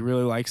because he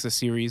really likes the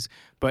series,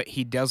 but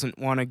he doesn't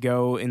want to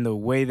go in the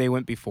way they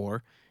went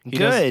before. He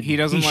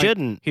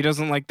shouldn't. He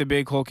doesn't like the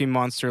big hulking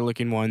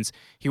monster-looking ones.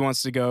 He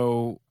wants to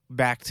go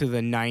back to the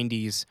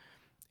 90s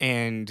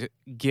and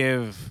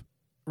give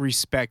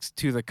respect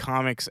to the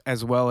comics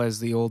as well as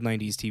the old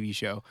 90s TV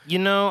show. You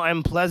know,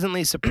 I'm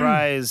pleasantly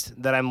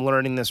surprised that I'm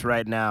learning this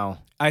right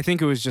now. I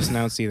think it was just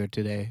announced either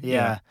today.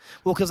 Yeah.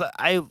 Well, because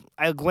I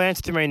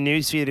glanced through my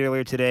newsfeed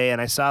earlier today and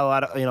I saw a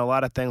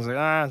lot of things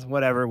like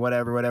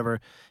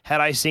whatever.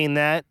 Had I seen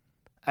that,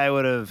 I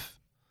would have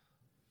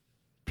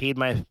peed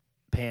my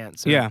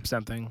pants or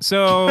something.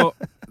 So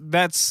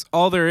that's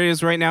all there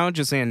is right now,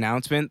 just an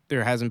announcement.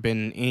 There hasn't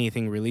been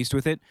anything released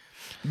with it.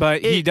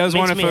 But he does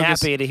want to focus.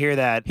 Makes me happy to hear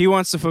that. He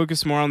wants to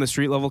focus more on the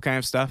street level kind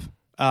of stuff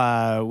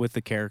with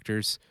the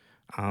characters.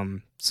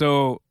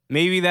 So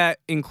maybe that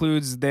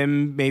includes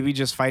them maybe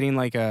just fighting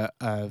like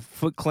a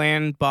Foot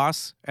Clan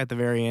boss at the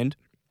very end.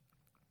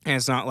 And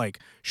it's not like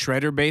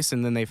Shredder based,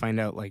 and then they find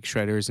out like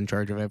Shredder's in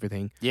charge of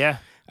everything. Yeah.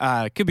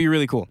 Could be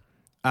really cool.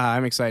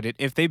 I'm excited.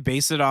 If they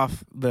base it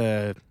off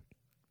the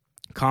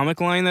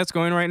comic line that's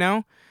going right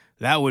now,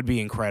 that would be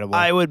incredible.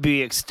 I would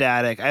be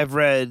ecstatic. I've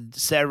read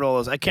several.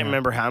 I can't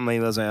remember how many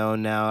of those I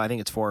own now. I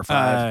think it's 4 or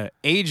 5.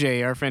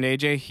 AJ, our friend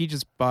AJ, he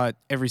just bought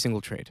every single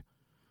trade.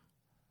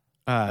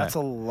 That's a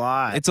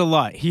lot. It's a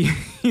lot.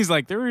 He's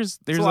like, there's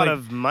a lot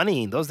of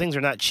money. Those things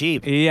are not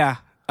cheap. Yeah.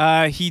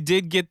 He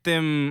did get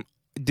them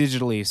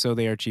digitally, so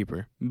they are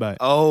cheaper. But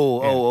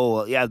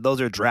yeah,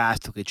 those are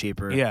drastically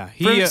cheaper. Yeah.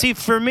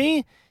 For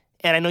me,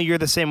 and I know you're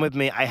the same with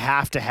me, I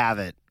have to have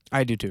it.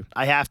 I do too.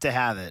 I have to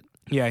have it.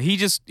 Yeah,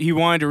 he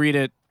wanted to read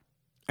it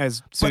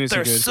as soon But as he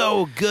they're could.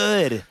 so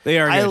good. They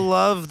are I good.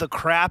 love the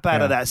crap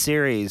out of Yeah. that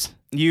series.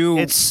 You,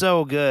 It's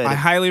so good. I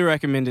highly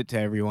recommend it to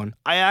everyone.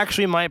 I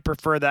actually might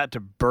prefer that to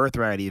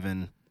Birthright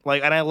even.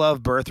 Like, and I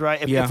love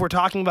Birthright. Yeah. If we're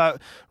talking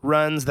about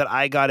runs that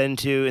I got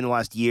into in the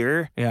last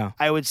year, Yeah.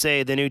 I would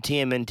say the new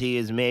TMNT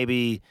is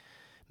maybe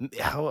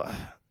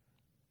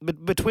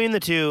but between the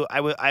two,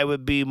 I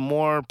would be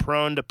more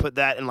prone to put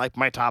that in like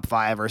my top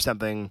 5 or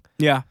something.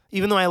 Yeah.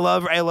 Even though I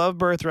love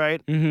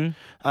Birthright.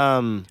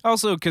 Mm-hmm.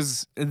 Also,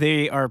 because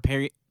they are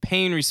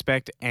paying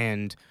respect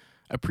and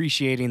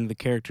appreciating the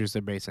characters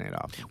they're basing it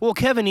off. Well,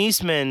 Kevin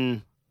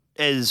Eastman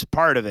is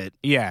part of it.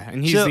 Yeah,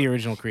 and he's So- the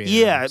original creator.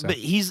 Yeah, so. but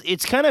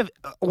it's kind of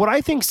what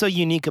I think so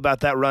unique about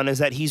that run is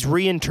that he's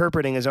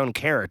reinterpreting his own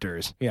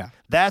characters. Yeah.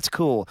 That's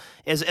cool.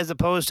 As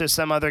opposed to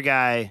some other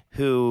guy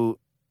who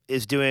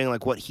is doing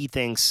like what he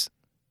thinks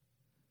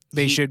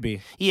They he- should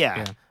be. Yeah.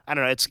 Yeah. I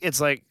don't know. It's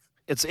like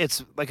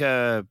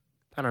a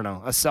I don't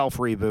know, a self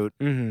reboot.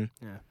 Mm-hmm.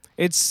 Yeah.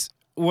 It's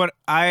what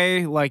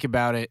I like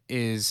about it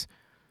is,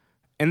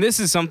 and this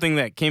is something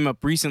that came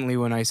up recently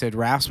when I said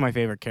Raph's my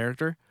favorite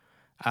character,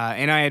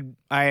 and I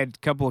had a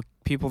couple of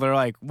people that are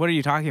like, "What are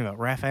you talking about?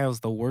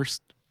 Raphael's the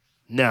worst."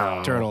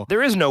 No. Turtle.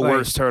 There is no Like-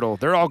 worst turtle.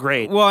 They're all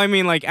great. Well, I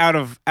mean, like out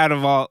of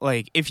all,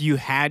 like if you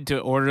had to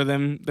order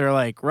them, they're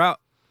like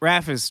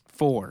Raph is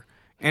 4,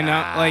 and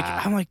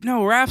I'm like,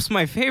 no, Raph's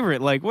my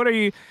favorite. Like, what are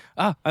you?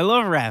 I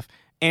love Raph,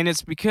 and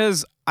it's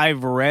because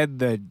I've read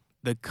the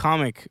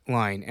comic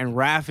line, and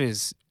Raph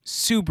is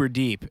super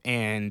deep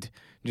and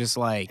just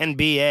like And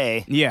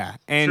BA. yeah,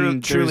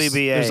 and truly there's, BA.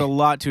 there's a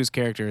lot to his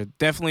character.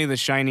 Definitely the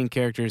shining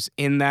characters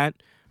in that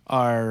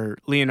are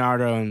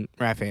Leonardo and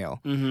Raphael.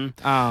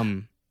 Mm-hmm.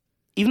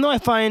 Even though I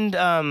find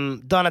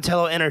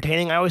Donatello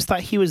entertaining, I always thought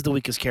he was the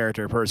weakest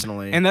character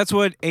personally. And that's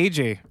what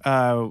AJ.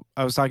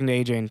 I was talking to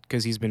AJ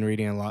because he's been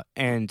reading a lot,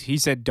 and he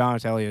said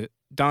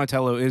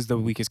Donatello is the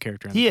weakest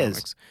character in He the is.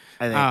 comics.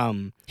 I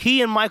think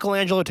he and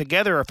Michelangelo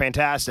together are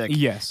fantastic.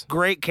 Yes.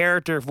 Great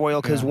character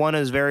foil because Yeah. one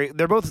is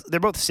they're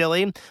both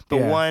silly, but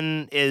Yeah.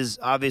 one is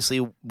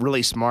obviously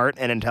really smart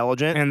and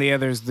intelligent. And the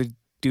other's the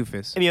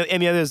doofus.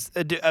 And the other's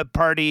a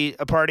party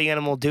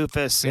animal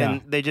doofus, Yeah.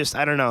 and they just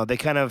I don't know, they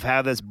kind of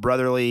have this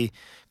brotherly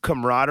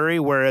camaraderie,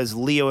 whereas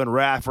Leo and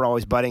Raph are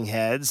always butting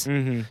heads.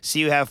 Mm-hmm. So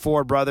you have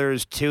 4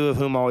 brothers, 2 of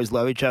whom always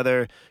love each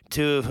other,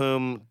 2 of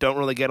whom don't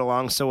really get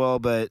along so well,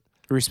 but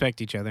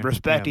Respect each other.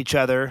 respect Yeah. each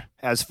other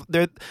as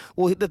they're.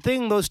 Well, the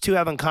thing those 2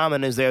 have in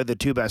common is they're the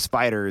 2 best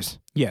fighters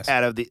Yes.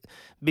 out of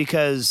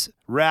because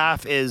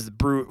Raph is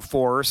brute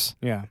force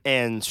Yeah.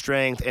 and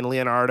strength, and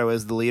Leonardo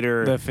is the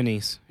leader. The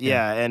Finis.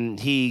 yeah,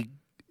 and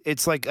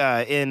it's like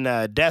in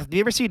Death. Do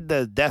you ever see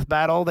the Death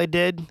Battle they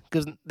did?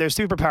 Because there's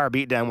Superpower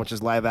Beatdown, which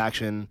is live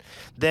action.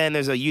 Then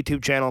there's a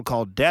YouTube channel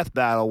called Death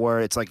Battle where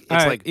it's like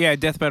yeah,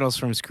 Death Battle's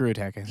from Screw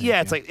Attack. I think.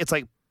 yeah,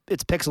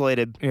 it's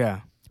pixelated.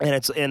 Yeah.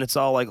 And it's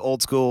all like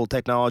old school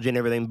technology and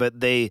everything, but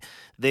they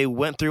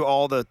went through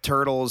all the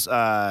turtles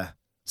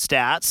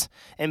stats,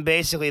 and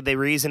basically they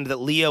reasoned that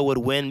Leo would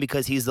win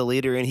because he's the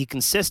leader and he can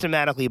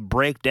systematically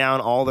break down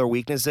all their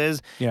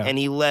weaknesses, Yeah. and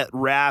he let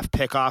Raph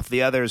pick off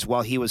the others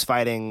while he was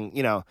fighting,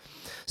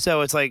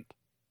 so it's like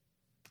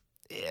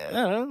I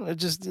don't know, it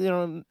just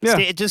Yeah.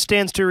 it just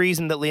stands to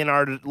reason that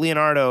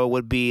Leonardo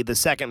would be the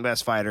second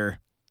best fighter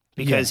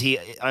because he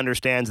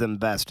understands them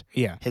best,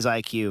 Yeah. his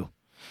IQ.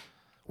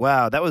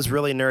 Wow, that was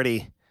really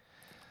nerdy.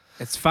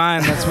 It's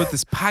fine. That's what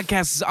this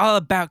podcast is all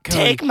about, Cody.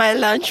 Take my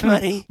lunch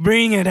money.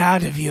 Bring it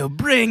out of you.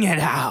 Bring it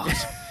out.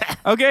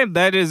 Okay,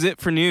 that is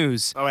it for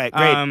news. All right,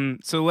 great.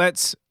 So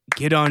let's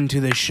get on to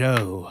the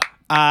show.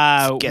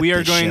 get We are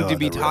the going show to on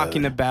be the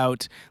talking road.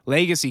 about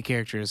legacy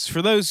characters.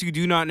 For those who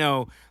do not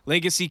know,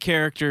 legacy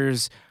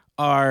characters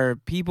are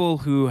people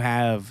who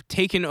have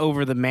taken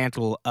over the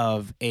mantle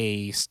of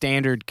a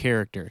standard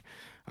character.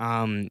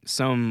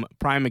 Some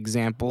prime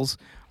examples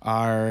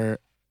are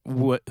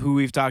who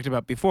we've talked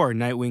about before.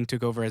 Nightwing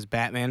took over as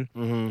Batman.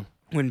 Mm-hmm.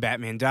 When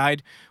Batman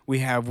died. We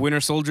have Winter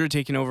Soldier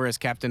taking over as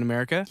Captain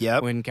America.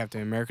 Yep. When Captain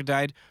America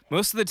died.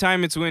 Most of the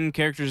time, it's when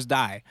characters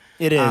die.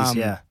 It is,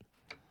 yeah.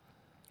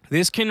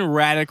 This can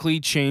radically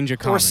change a Or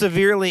comic.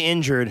 severely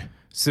injured.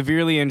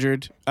 Severely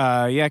injured.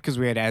 Yeah, because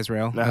we had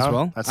Azrael as Uh-huh.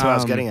 well. That's what I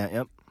was getting at.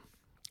 Yep.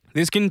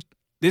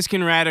 This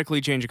can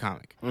radically change a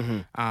comic.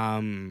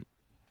 Mm-hmm.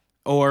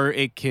 Or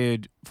it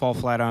could fall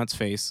flat on its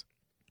face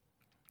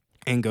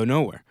and go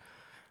nowhere.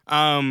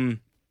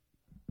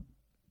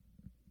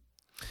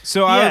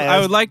 So I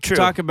would like to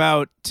talk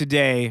about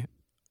today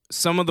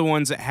some of the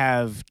ones that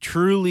have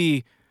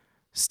truly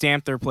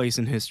stamped their place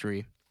in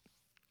history.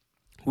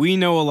 We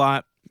know a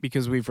lot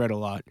because we've read a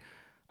lot,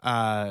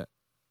 but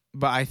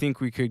I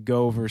think we could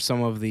go over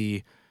some of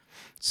the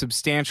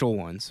substantial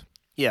ones.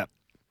 Yeah.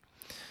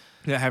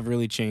 That have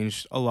really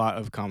changed a lot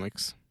of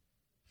comics.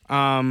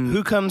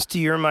 Who comes to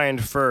your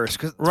mind first?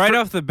 'Cause Right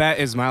off the bat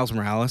is Miles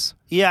Morales.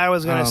 Yeah, I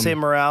was going to say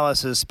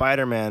Morales is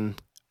Spider-Man.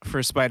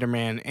 For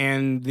Spider-Man,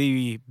 and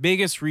the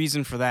biggest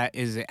reason for that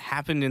is it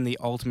happened in the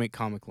Ultimate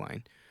comic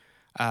line,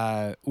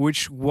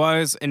 which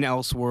was an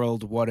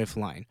Elseworld What If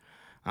line.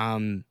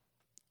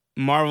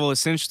 Marvel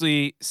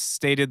essentially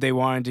stated they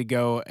wanted to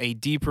go a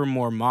deeper,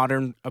 more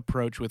modern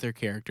approach with their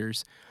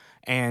characters,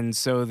 and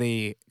so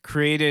they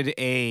created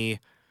a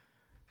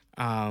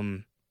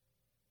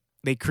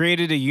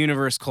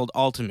universe called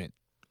Ultimate,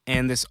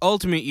 and this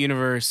Ultimate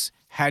universe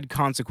had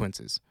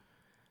consequences.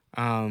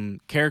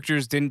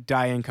 Characters didn't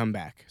die and come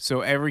back,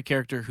 so every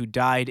character who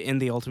died in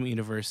the Ultimate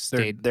universe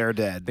they're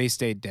dead. They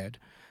stayed dead.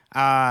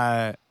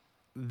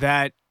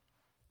 That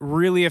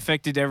really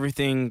affected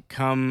everything.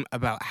 Come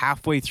about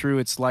halfway through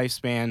its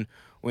lifespan,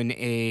 when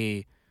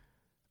there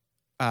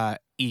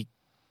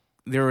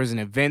was an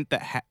event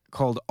that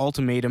called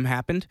Ultimatum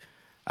happened,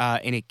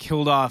 and it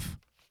killed off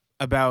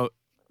about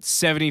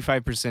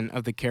 75%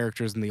 of the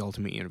characters in the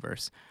Ultimate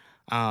Universe.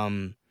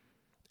 And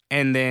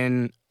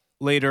then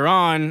later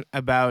on,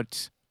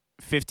 about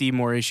 50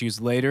 more issues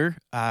later,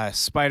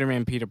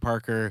 Spider-Man Peter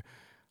Parker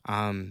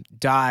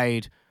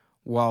died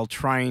while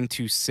trying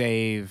to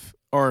save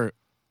or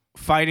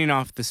fighting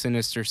off the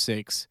Sinister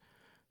Six,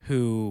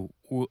 who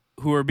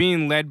are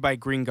being led by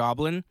Green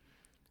Goblin,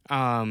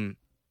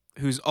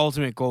 whose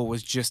ultimate goal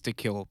was just to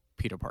kill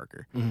Peter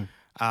Parker.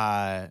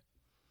 Mm-hmm.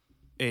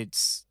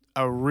 It's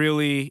a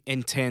really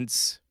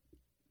intense,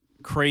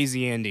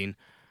 crazy ending,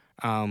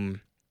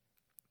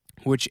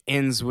 which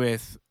ends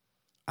with,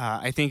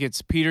 I think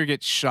it's Peter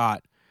gets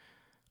shot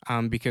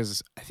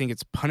because I think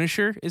it's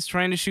Punisher is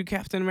trying to shoot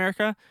Captain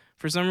America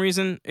for some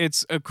reason.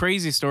 It's a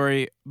crazy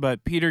story,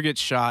 but Peter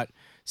gets shot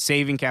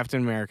saving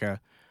Captain America,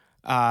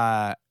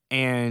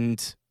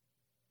 and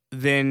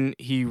then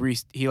he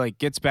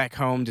gets back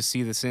home to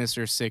see the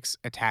Sinister Six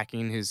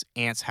attacking his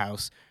aunt's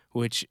house,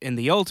 which in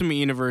the Ultimate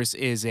Universe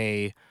is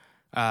it's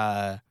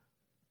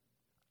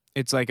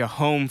like a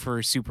home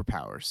for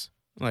superpowers,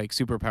 like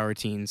superpower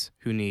teens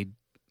who need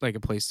like a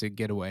place to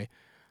get away.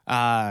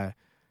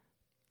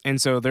 And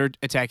so they're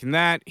attacking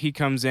that. He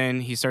comes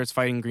in, he starts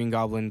fighting Green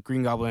Goblin.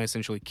 Green Goblin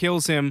essentially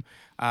kills him,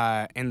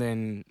 and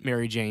then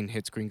Mary Jane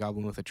hits Green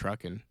Goblin with a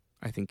truck and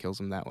I think kills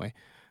him that way.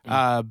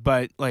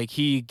 But like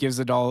he gives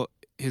it all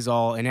his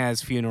all, and at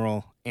his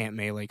funeral, Aunt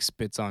May like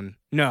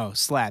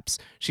slaps.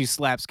 She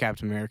slaps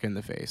Captain America in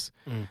the face,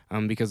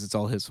 because it's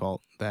all his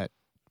fault that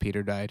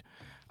Peter died.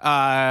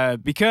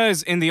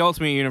 Because in the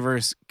Ultimate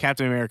Universe,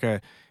 Captain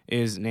America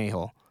is an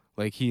a-hole.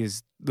 Like he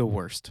is the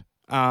worst.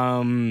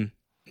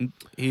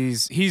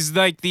 He's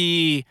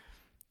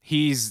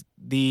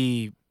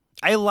the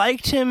I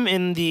liked him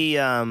in the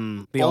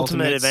Ultimate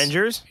Ultimates.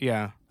 Avengers.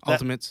 Yeah,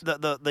 Ultimates.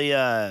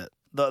 The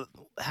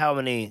how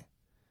many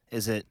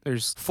is it?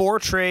 There's 4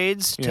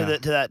 trades to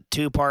that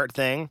 2-part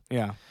thing.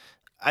 Yeah.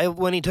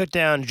 When he took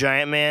down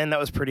Giant Man, that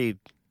was pretty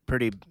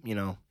BA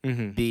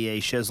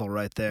shizzle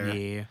right there.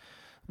 Yeah.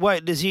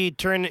 What does he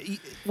turn?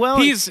 Well,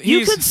 He's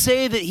you could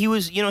say that he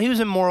was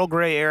in moral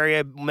gray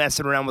area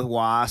messing around with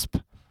Wasp.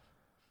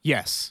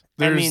 Yes.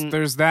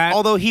 There's that.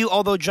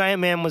 Although Giant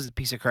Man was a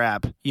piece of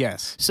crap.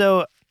 Yes.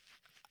 So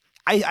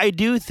I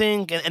do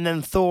think, and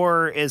then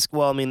Thor is,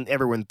 well, I mean,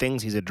 everyone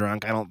thinks he's a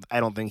drunk. I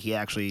don't think he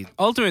actually.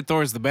 Ultimate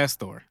Thor is the best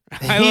Thor.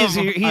 He's I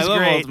love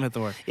great. Ultimate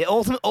Thor. Yeah,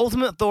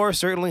 Ultimate Thor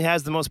certainly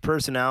has the most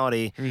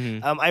personality.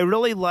 Mm-hmm.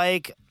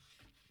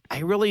 I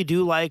really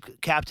do like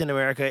Captain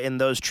America in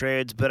those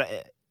trades,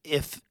 but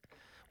if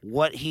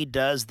what he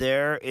does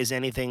there is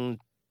anything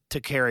to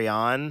carry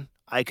on,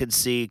 I could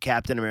see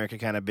Captain America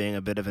kind of being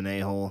a bit of an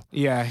a-hole.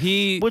 Yeah,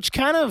 which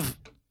kind of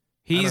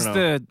he's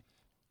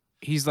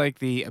like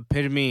the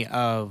epitome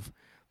of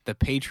the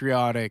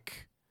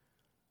patriotic,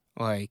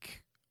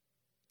 like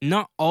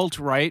not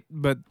alt-right,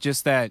 but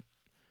just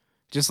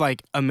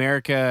like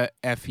America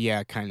F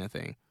yeah kind of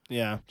thing.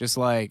 Yeah. Just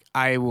like,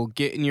 I will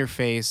get in your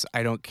face.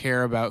 I don't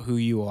care about who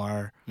you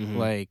are. Mm-hmm.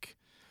 Like,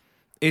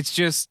 it's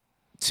just,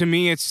 to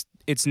me, it's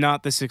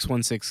not the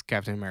 616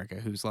 Captain America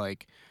who's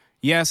like,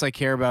 yes, I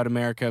care about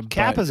America.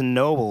 Cap is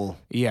noble.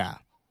 Yeah.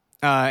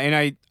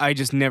 And I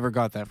just never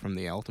got that from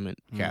the Ultimate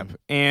Cap.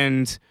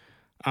 And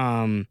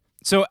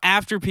so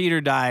after Peter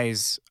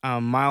dies,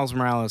 Miles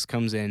Morales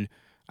comes in,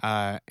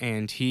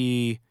 and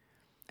he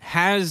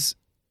has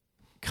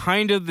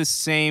kind of the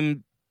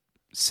same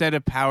set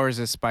of powers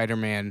as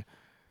Spider-Man,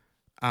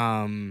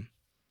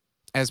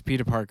 as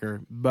Peter Parker,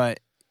 but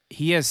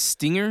he has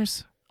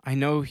stingers. I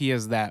know he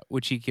has that,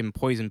 which he can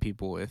poison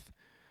people with,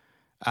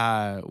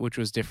 which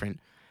was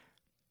different.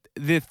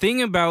 The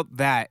thing about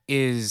that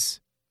is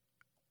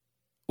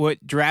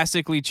what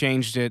drastically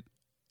changed it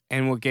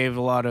and what gave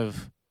a lot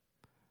of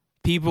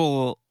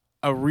people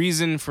a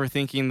reason for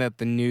thinking that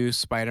the new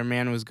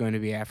Spider-Man was going to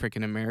be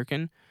African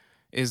American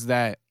is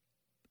that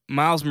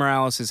Miles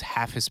Morales is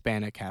half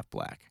Hispanic, half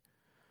black.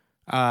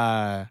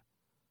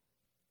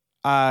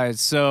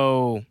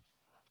 So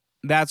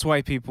that's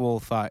why people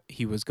thought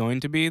he was going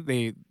to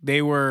be.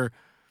 They were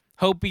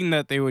hoping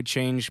that they would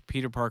change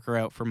Peter Parker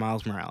out for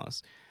Miles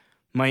Morales.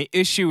 My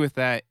issue with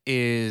that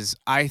is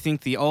I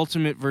think the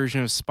Ultimate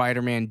version of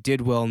Spider-Man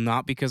did well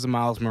not because of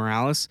Miles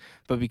Morales,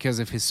 but because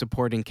of his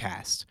supporting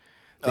cast.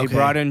 They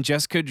brought in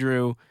Jessica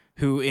Drew,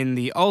 who in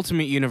the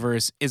Ultimate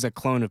Universe is a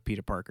clone of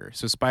Peter Parker.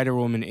 So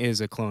Spider-Woman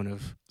is a clone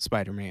of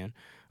Spider-Man,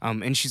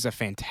 and she's a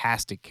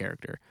fantastic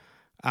character.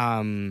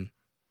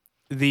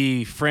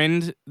 The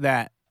friend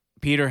that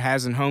Peter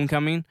has in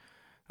Homecoming,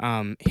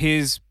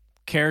 his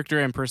character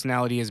and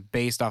personality is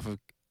based off of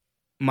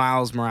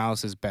Miles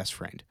Morales' best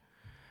friend.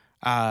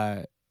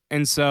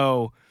 And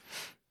so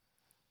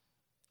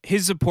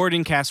his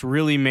supporting cast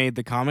really made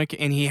the comic,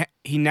 and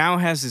he now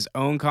has his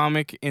own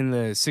comic in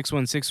the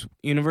 616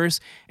 universe.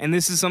 And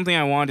this is something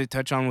I wanted to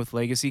touch on with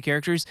legacy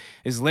characters,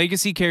 is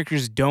legacy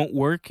characters don't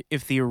work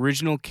if the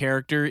original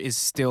character is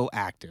still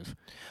active.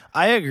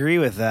 I agree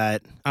with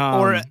that.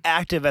 Or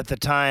active at the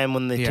time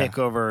when they take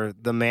over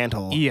the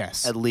mantle.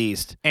 Yes. At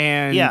least.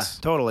 And yeah,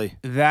 totally.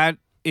 That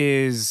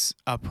is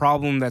a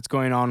problem that's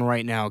going on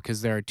right now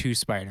because there are 2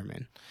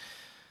 Spider-Men.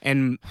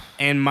 And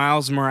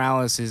Miles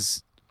Morales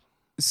is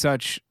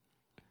such,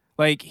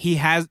 like, he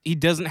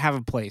doesn't have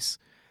a place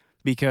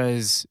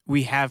because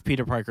we have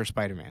Peter Parker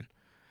Spider-Man.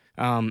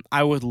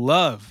 I would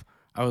love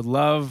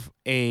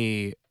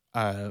a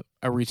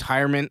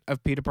retirement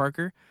of Peter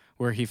Parker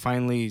where he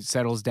finally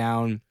settles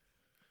down,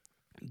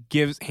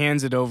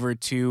 hands it over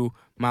to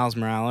Miles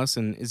Morales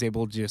and is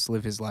able to just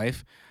live his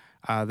life.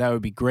 That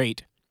would be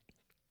great.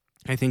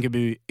 I think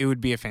it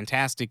would be a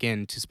fantastic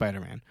end to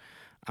Spider-Man,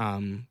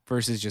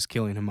 versus just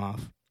killing him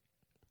off.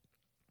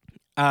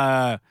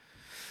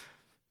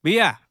 But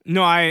yeah,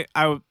 no, I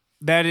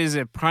that is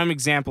a prime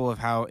example of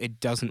how it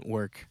doesn't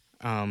work.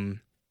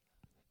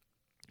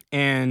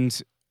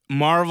 And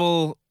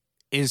Marvel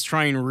is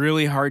trying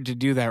really hard to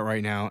do that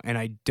right now, and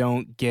I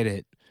don't get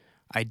it.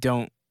 I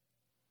don't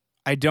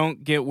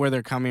get where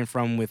they're coming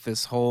from with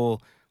this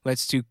whole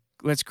let's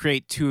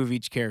create 2 of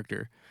each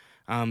character,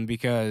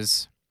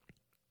 because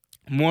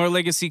more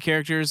legacy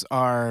characters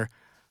are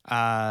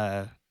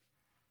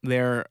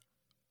there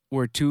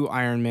were 2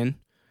 Iron Men.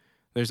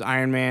 There's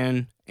Iron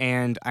Man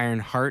and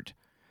Ironheart,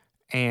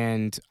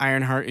 and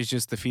Ironheart is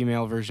just the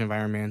female version of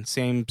Iron Man.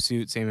 Same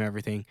suit, same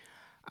everything.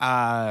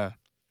 And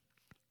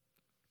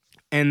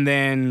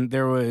then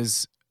there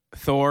was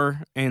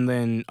Thor, and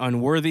then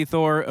Unworthy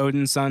Thor,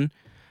 Odin's son.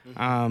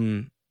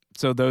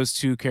 So those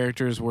 2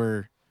 characters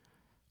were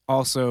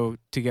also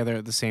together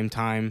at the same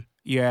time.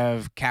 You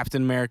have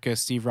Captain America,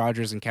 Steve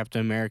Rogers, and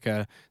Captain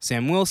America,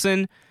 Sam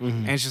Wilson.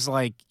 And it's just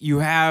like you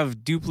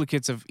have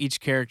duplicates of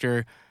each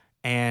character,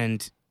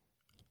 and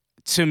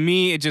to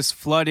me, it just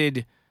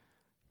flooded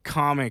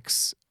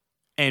comics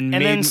and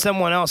then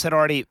someone else had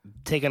already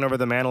taken over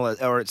the mantle,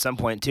 or at some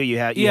point too. You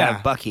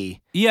have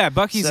Bucky. Yeah,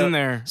 Bucky's in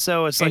there.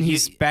 So it's and like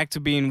he's back to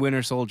being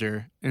Winter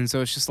Soldier, and so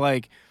it's just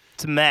like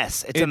it's a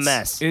mess. It's a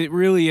mess. It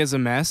really is a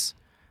mess.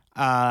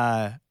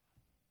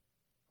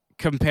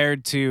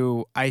 Compared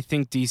to, I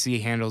think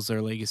DC handles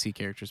their legacy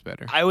characters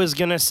better. I was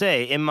gonna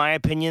say, in my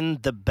opinion,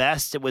 the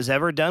best it was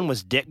ever done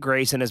was Dick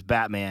Grayson as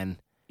Batman.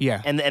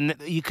 Yeah, and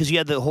because you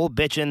had the whole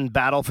bitchin'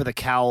 battle for the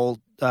cowl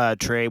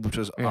trade, which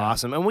was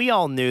awesome, and we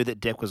all knew that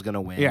Dick was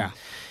gonna win. Yeah,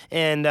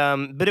 and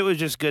but it was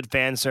just good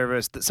fan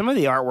service. Some of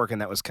the artwork in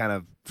that was kind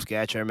of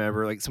sketch. I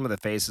remember, like some of the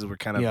faces were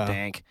kind of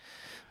dank.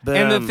 But,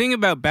 and the thing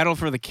about Battle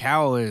for the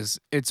Cowl is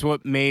it's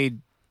what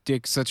made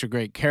Dick such a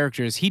great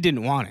character. Is he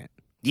didn't want it.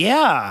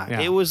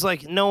 Yeah, it was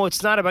like, no,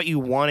 it's not about you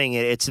wanting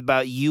it. It's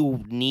about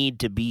you need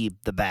to be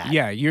the Bat.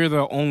 Yeah, you're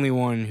the only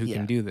one who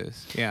can do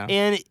this. Yeah,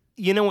 and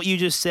you know what you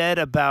just said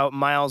about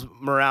Miles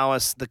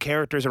Morales, the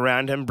characters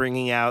around him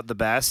bringing out the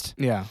best?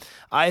 Yeah.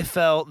 I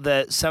felt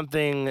that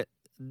something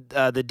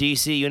the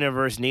DC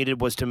universe needed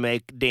was to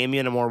make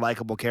Damian a more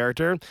likable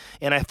character,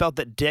 and I felt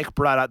that Dick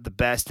brought out the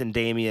best in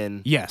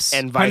Damian. Yes.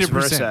 And vice 100%.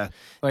 versa.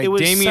 Like it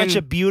was Damian, such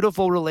a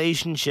beautiful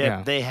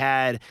relationship they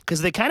had,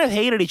 because they kind of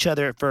hated each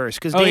other at first.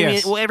 Because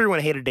everyone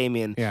hated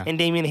Damian, and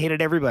Damian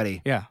hated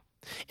everybody. Yeah.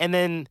 And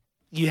then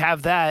you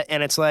have that,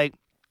 and it's like,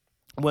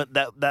 what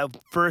that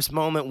first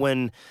moment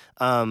when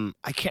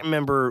I can't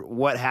remember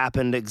what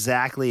happened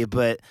exactly,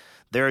 but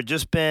there had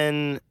just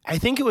been, I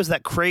think it was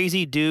that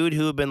crazy dude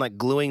who had been like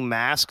gluing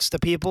masks to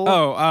people.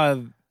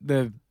 Oh,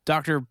 the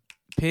Dr.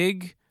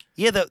 Pig.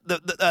 Yeah,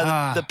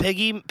 the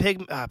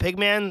pig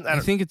man. I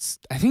think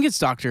it's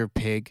Dr.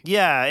 Pig.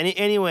 Yeah.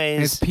 Anyways,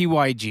 and it's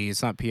PYG.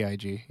 It's not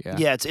PIG. Yeah.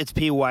 Yeah, it's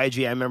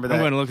PYG. I remember that.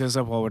 I'm going to look this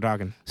up while we're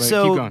talking. But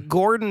so keep going.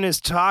 Gordon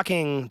is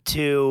talking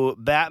to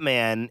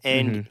Batman,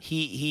 and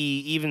he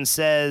even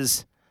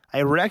says,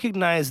 "I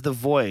recognize the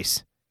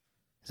voice,"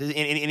 and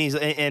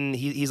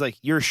he's like,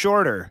 "You're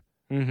shorter,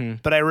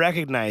 but I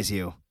recognize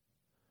you."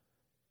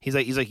 He's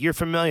like, "You're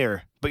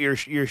familiar, but you're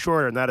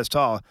shorter, not as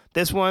tall.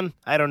 This one,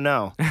 I don't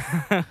know."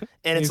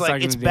 And it's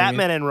like, it's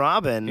Batman and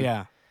Robin.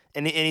 Yeah.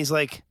 And he's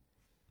like,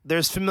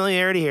 there's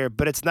familiarity here,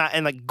 but it's not.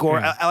 And like,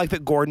 I like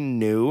that Gordon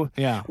knew.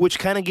 Yeah. Which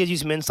kind of gives you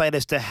some insight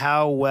as to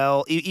how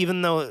well,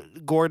 even though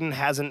Gordon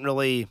hasn't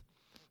really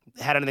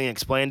had anything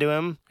explained to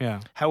him,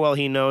 how well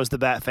he knows the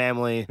Bat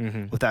family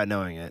without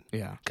knowing it.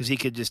 Yeah. Because he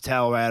could just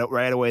tell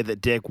right away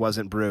that Dick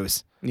wasn't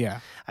Bruce.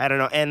 Yeah. I don't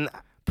know. And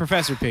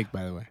Professor Pig,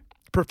 by the way.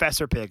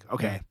 Professor Pig.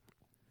 Okay.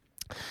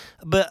 Yeah.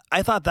 But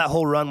I thought that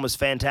whole run was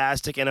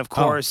fantastic, and of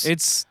course,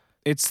 it's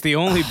the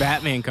only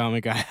Batman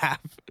comic I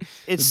have.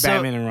 It's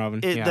Batman and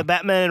Robin. The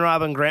Batman and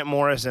Robin, Grant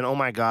Morrison. Oh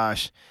my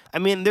gosh! I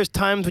mean, there's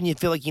times when you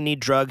feel like you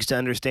need drugs to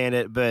understand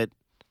it, but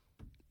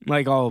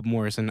Like all of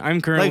Morrison. I'm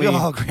Like currently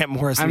all Grant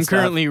Morrison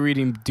stuff.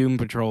 reading Doom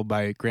Patrol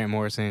by Grant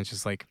Morrison. It's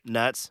just like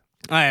Nuts.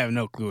 I have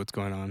no clue what's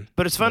going on.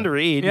 But it's fun to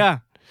read. Yeah.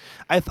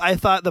 I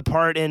thought the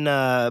part in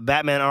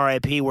Batman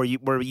R.I.P. where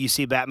you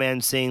see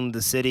Batman seeing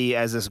the city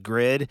as this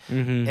grid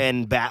Mm-hmm.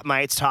 and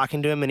Batmite's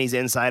talking to him and he's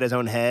inside his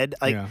own head.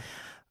 Like yeah.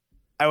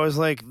 I was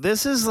like,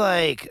 this is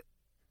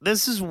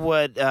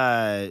what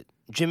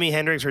Jimi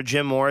Hendrix or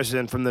Jim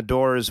Morrison from The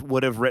Doors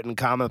would have written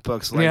comic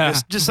books like. Yeah.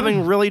 Just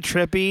something really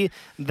trippy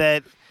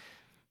that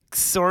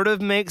sort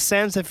of makes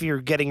sense if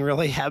you're getting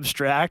really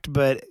abstract,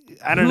 but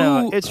I don't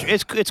know.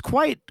 It's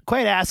quite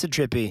acid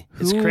trippy.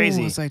 It's Who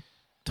crazy. was I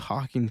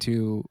talking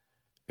to?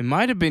 It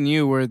might have been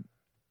you, where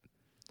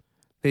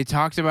they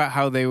talked about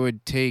how they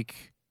would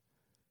take.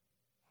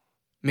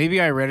 Maybe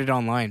I read it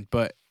online,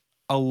 but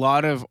a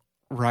lot of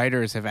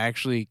writers have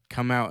actually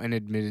come out and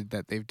admitted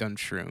that they've done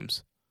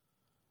shrooms.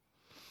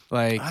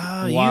 Like,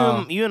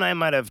 wow. you and I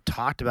might have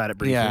talked about it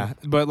briefly. Yeah,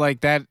 but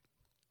like that,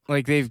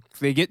 like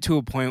they get to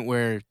a point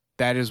where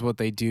that is what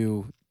they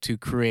do to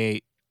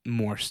create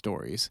more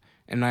stories,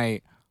 and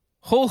I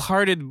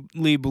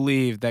wholeheartedly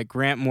believe that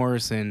Grant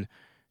Morrison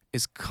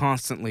is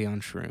constantly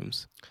on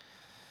shrooms.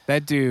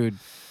 That dude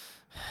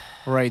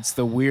writes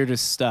the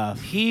weirdest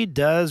stuff. He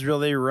does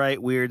really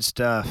write weird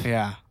stuff.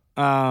 Yeah.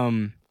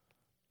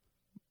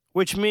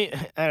 Which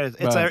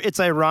it's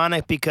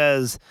ironic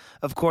because,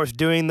 of course,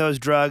 doing those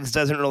drugs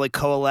doesn't really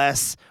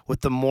coalesce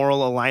with the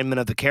moral alignment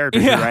of the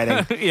characters you're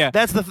writing. Yeah.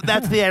 That's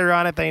the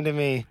ironic thing to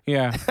me.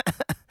 Yeah.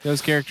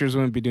 Those characters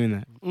wouldn't be doing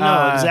that.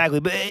 No, exactly.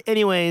 But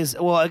anyways,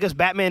 well, I guess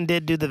Batman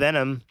did do the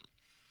Venom,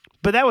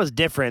 but that was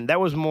different.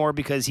 That was more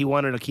because he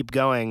wanted to keep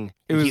going.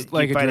 It was keep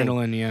like fighting.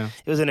 adrenaline, yeah.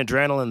 It was an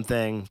adrenaline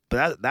thing,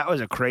 but that was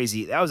a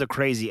crazy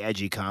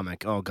edgy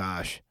comic. Oh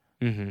gosh.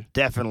 Mm-hmm.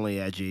 Definitely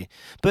edgy.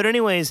 But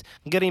anyways,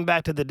 getting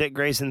back to the Dick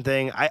Grayson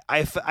thing,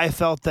 I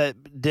felt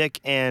that Dick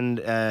and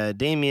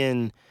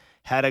Damian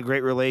had a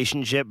great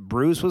relationship.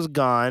 Bruce was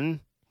gone.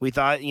 We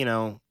thought he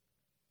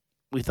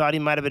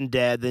might have been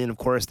dead. Then, of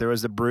course, there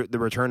was the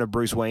Return of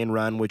Bruce Wayne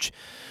run, which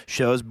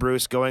shows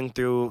Bruce going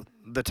through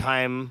the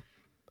time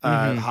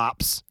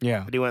hops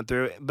Yeah. that he went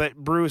through. But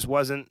Bruce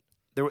wasn't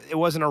there. It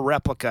wasn't a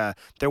replica.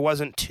 There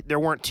weren't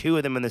two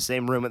of them in the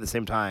same room at the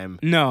same time.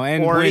 No,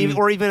 and or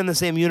even in the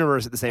same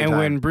universe at the same time. And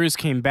when Bruce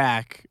came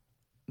back,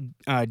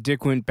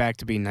 Dick went back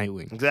to being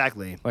Nightwing.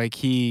 Exactly. Like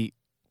he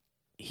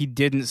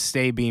didn't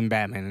stay being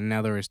Batman, and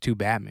now there was two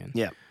Batman.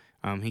 Yeah.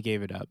 He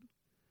gave it up.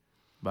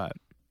 But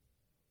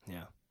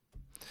yeah.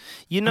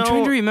 I'm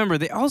trying to remember.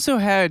 They also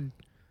had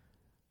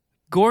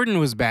Gordon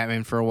was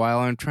Batman for a while.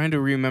 I'm trying to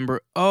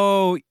remember.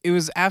 Oh, it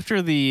was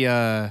after the.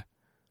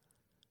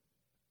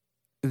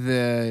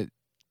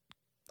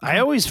 I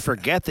always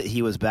forget that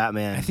he was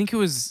Batman. I think it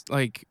was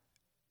like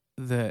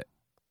the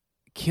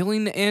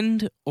Killing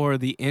End or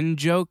the End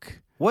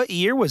joke. What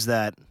year was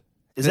that?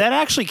 Is that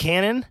actually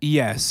canon?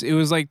 Yes, it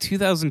was like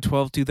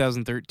 2012,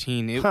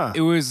 2013.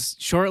 It was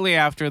shortly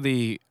after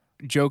the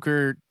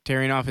Joker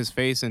tearing off his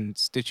face and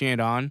stitching it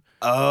on.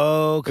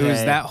 Okay. It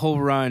was that whole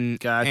run.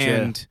 Gotcha.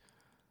 And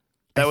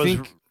I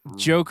think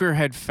Joker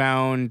had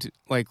found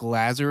like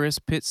Lazarus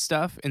Pit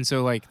stuff, and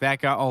so like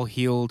that got all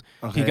healed.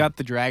 Okay. He got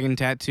the dragon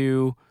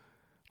tattoo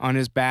on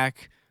his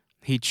back.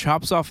 He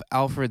chops off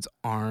Alfred's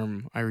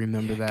arm. I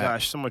remember that.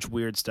 Gosh, so much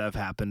weird stuff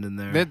happened in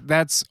there.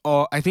 That's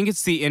all. I think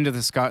it's the end of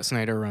the Scott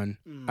Snyder run.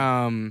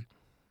 And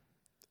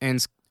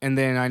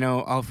then I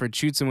know Alfred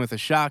shoots him with a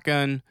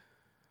shotgun.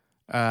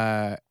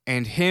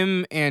 And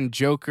him and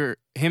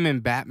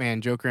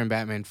Batman, Joker and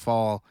Batman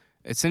fall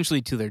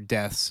essentially to their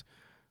deaths.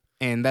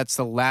 And that's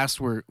the last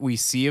we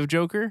see of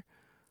Joker.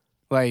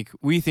 Like,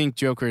 we think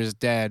Joker is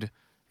dead,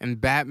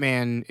 and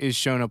Batman is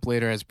shown up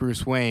later as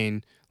Bruce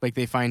Wayne. Like,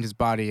 they find his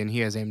body, and he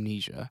has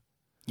amnesia.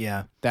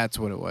 Yeah. That's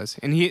what it was.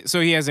 And he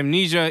has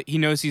amnesia. He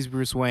knows he's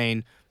Bruce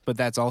Wayne, but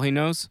that's all he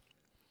knows.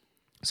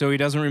 So he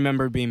doesn't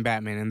remember being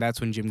Batman, and that's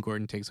when Jim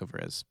Gordon takes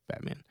over as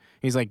Batman.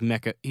 He's like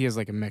mecha. He has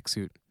like a mech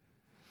suit.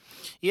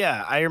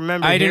 Yeah, I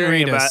remember. I didn't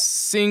read a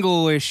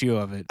single issue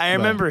of it. I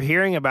remember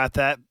hearing about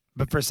that,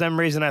 but for some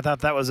reason I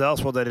thought that was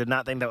Elseworld. I did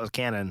not think that was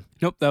canon.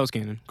 Nope, that was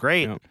canon.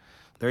 Great. Nope.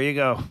 There you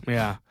go.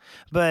 Yeah.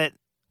 But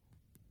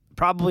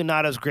probably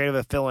not as great of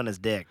a fill in as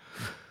Dick.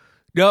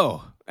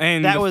 No.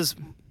 And that was.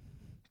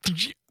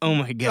 Oh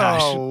my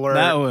gosh. Oh, Lord.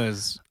 That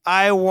was.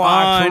 I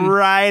walked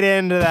right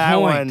into that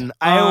one.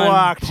 I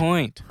walked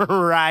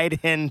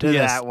right into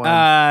that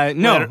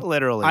one. No.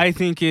 Literally. I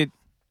think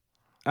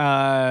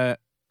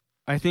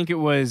it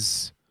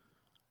was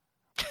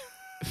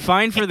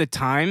fine for the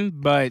time,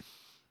 but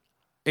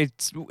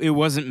it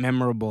wasn't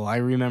memorable. I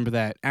remember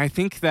that. I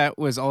think that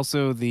was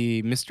also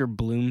the Mr.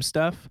 Bloom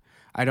stuff.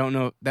 I don't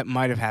know. That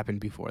might have happened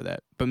before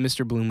that, but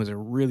Mr. Bloom was a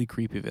really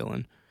creepy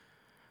villain.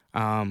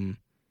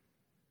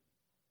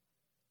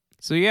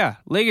 So yeah,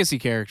 legacy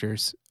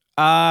characters.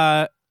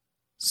 So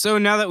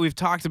now that we've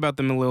talked about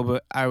them a little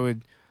bit, I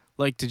would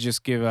like to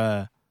just give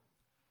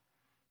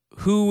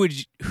who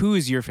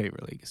is your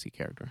favorite legacy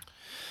character?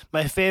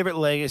 My favorite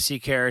legacy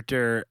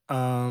character.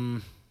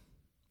 Okay,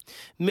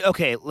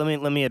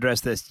 let me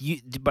address this.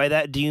 By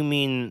that, do you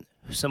mean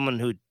someone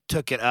who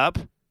took it up,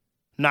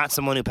 not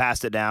someone who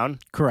passed it down.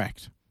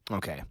 Correct.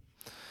 Okay.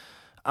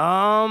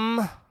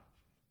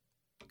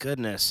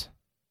 Goodness.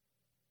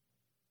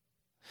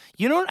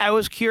 You know what I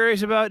was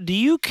curious about? Do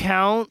you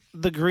count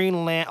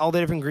the all the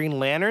different Green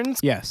Lanterns?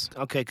 Yes.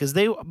 Okay,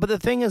 but the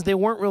thing is, they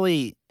weren't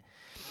really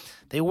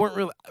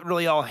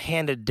all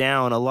handed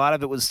down. A lot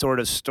of it was sort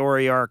of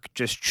story arc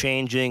just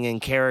changing and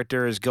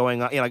characters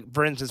going on. You know, like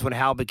for instance, when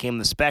Hal became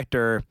the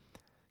Spectre,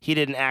 he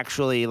didn't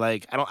actually I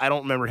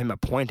don't remember him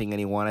appointing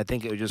anyone. I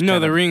think it was just No,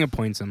 the Ring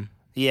appoints him.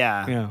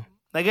 Yeah. Yeah.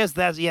 I guess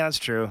that's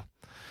true.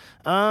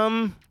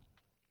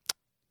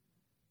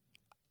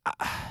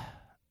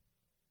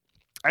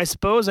 I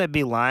suppose I'd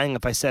be lying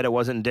if I said it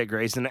wasn't Dick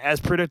Grayson. As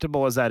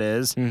predictable as that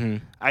is,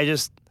 I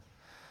just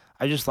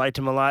liked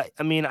him a lot.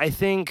 I mean, I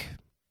think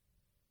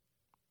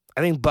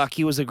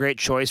Bucky was a great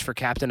choice for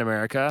Captain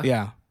America.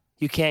 Yeah.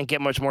 You can't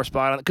get much more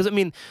spot on because I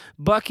mean,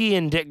 Bucky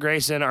and Dick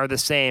Grayson are the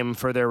same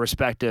for their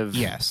respective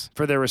Yes.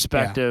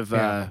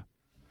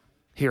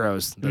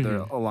 heroes that they're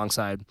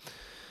alongside.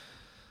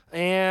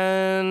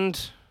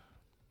 And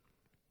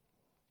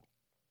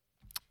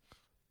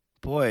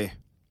boy,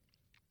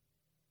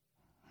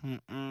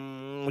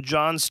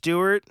 Jon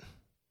Stewart.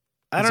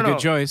 I don't know. That's a good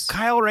choice.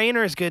 Kyle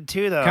Rayner is good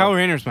too, though. Kyle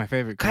Rayner's my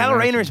favorite. Kyle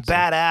Rayner's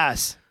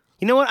badass.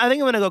 You know what? I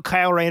think I'm gonna go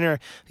Kyle Rayner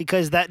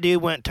because that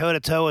dude went toe to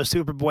toe with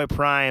Superboy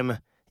Prime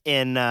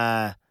in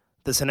the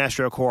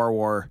Sinestro Corps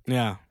War.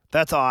 Yeah.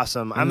 That's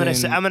awesome. I'm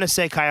gonna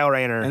say Kyle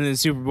Rayner. And then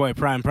Superboy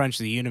Prime punched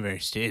the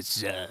universe.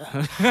 It's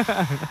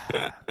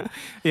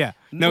yeah.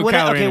 No,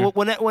 Kyle Rayner.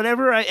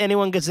 Whenever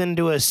anyone gets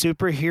into a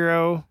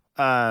superhero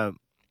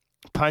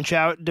punch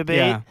out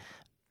debate,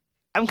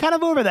 I'm kind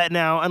of over that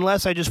now.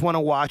 Unless I just want to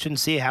watch and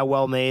see how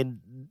well made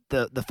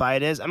the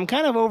fight is. I'm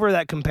kind of over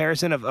that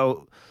comparison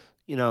of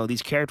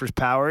these characters'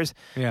 powers.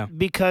 Yeah.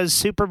 Because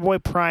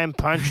Superboy Prime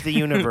punched the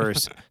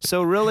universe.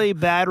 So really,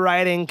 bad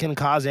writing can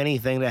cause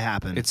anything to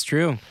happen. It's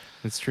true.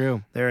 It's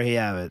true. There you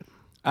have it.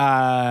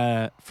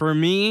 For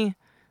me,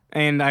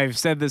 and I've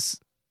said this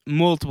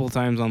multiple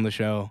times on the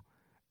show,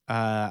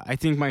 I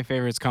think my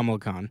favorite is Kamala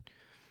Khan,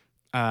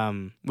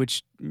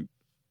 which,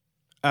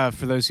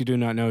 for those who do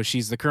not know,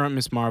 she's the current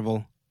Miss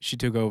Marvel. She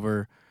took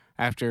over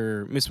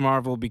after Miss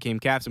Marvel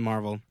became Captain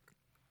Marvel,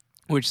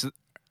 which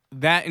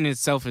that in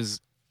itself is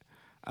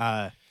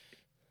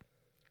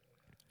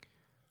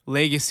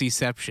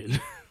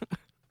legacyception.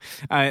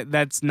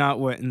 That's not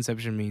what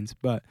Inception means,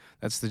 but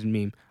that's the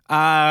meme.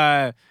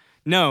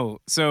 No,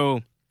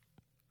 so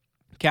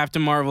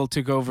Captain Marvel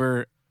took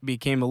over,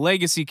 became a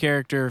legacy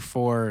character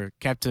for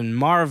Captain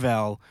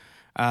Marvel.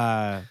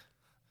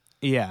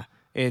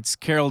 It's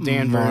Carol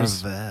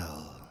Danvers.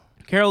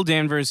 Carol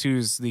Danvers,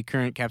 who's the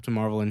current Captain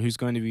Marvel and who's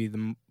going to be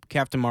the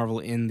Captain Marvel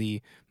in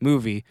the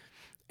movie.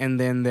 And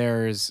then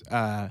there's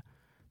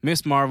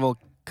Miss Marvel,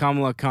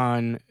 Kamala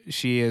Khan.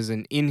 She is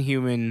an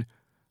Inhuman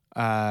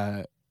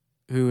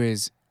who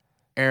is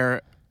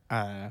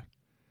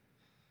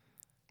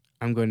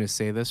I'm going to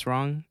say this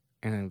wrong,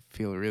 and I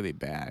feel really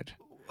bad.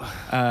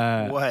 What?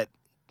 At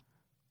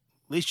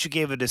least you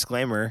gave a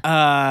disclaimer.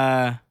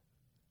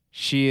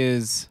 She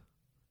is.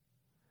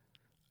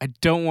 I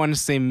don't want to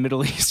say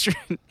Middle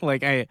Eastern.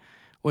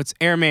 What's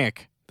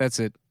Aramaic? That's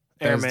it.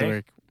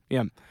 Aramaic?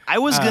 Yeah. I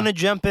was gonna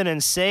jump in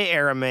and say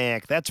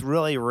Aramaic. That's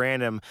really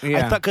random.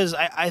 Yeah.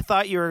 I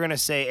thought you were gonna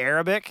say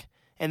Arabic,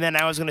 and then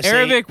I was gonna say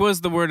Arabic was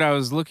the word I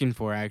was looking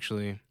for,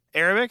 actually.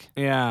 Arabic?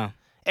 Yeah.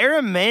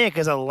 Aramaic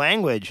is a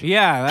language.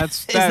 Yeah,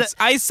 that's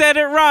I said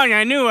it wrong.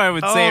 I knew I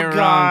would say it wrong. Oh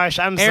gosh,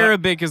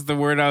 Arabic is the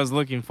word I was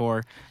looking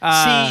for.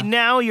 See,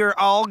 now you're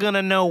all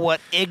gonna know what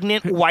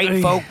ignorant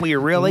white folk we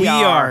really are.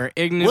 We are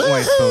ignorant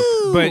white folk.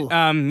 Woohoo!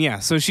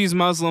 But so she's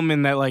Muslim,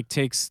 and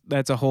that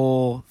that's a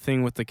whole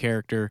thing with the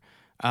character.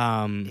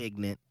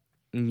 Ignorant.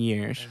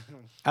 Yes.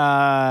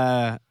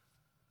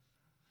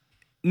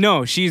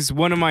 No, she's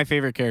one of my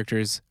favorite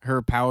characters.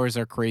 Her powers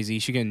are crazy.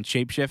 She can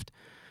shapeshift.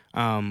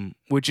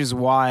 Which is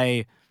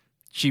why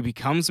she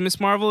becomes Miss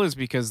Marvel, is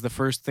because the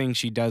first thing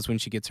she does when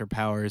she gets her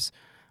powers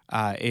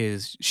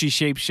is she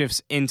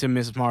shapeshifts into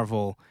Miss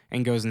Marvel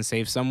and goes and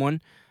saves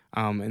someone.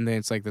 And then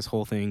it's like this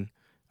whole thing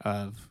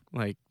of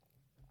like,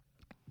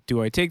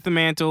 do I take the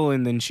mantle?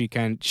 And then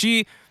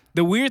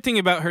the weird thing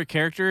about her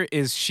character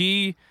is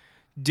she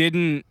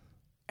didn't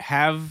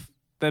have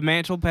the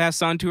mantle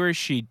passed on to her.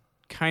 She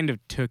kind of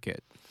took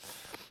it.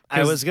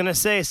 I was going to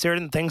say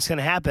certain things can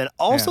happen.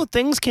 Also,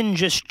 things can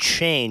just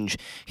change.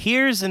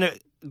 Here's a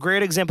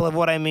great example of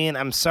what I mean.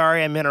 I'm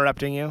sorry I'm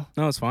interrupting you.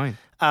 No, it's fine.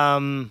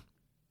 Alan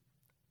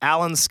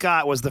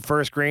Scott was the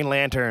first Green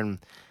Lantern.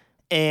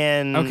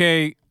 And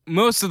okay,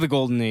 most of the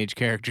Golden Age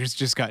characters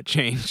just got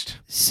changed.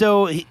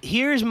 So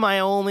here's my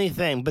only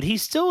thing. But he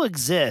still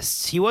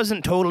exists. He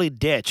wasn't totally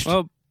ditched.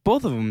 Well,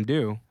 both of them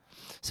do.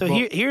 So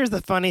here's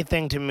the funny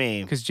thing to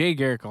me. Because Jay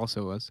Garrick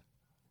also was.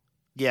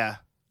 Yeah.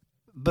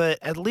 But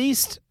at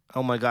least...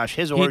 Oh my gosh,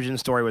 his origin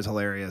story was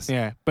hilarious.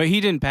 Yeah, but he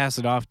didn't pass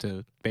it off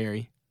to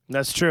Barry.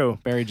 That's true.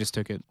 Barry just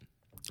took it.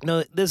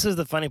 No, this is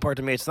the funny part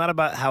to me. It's not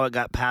about how it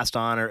got passed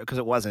on, or because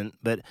it wasn't,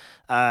 but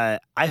I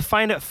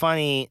find it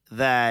funny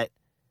that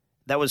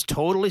that was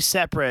totally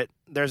separate.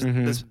 There's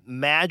this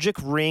magic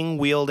ring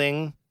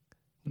wielding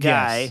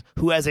guy Yes.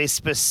 who has a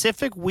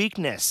specific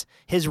weakness.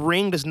 His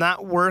ring does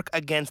not work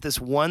against this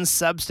one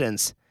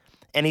substance,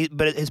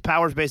 but his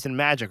power is based in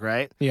magic,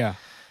 right? Yeah.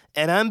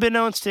 And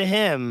unbeknownst to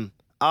him,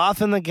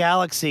 off in the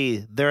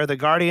galaxy, there are the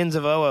Guardians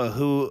of Oa,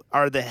 who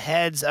are the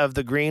heads of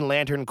the Green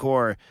Lantern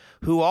Corps,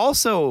 who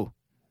also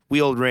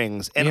wield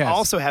rings and Yes.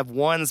 also have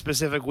one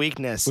specific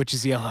weakness. Which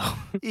is yellow.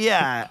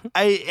 Yeah,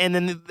 and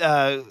then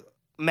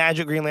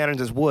Magic Green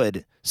Lanterns is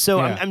wood. So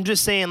Yeah. I'm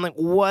just saying, like,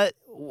 what?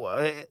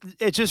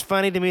 It's just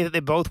funny to me that they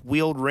both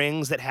wield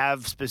rings that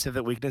have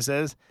specific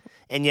weaknesses,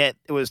 and yet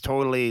it was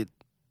totally.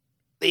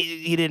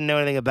 He didn't know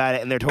anything about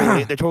it, and they're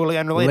totally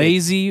unrelated.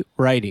 Lazy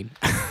writing.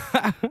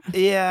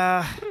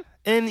 Yeah.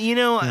 And,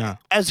 Yeah.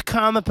 as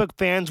comic book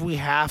fans, we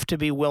have to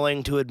be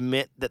willing to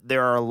admit that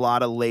there are a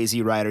lot of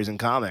lazy writers in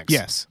comics.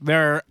 Yes.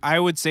 I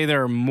would say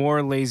there are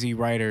more lazy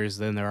writers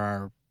than there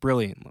are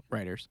brilliant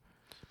writers.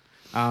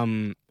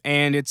 And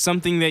it's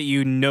something that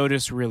you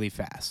notice really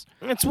fast.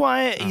 That's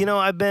why,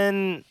 I've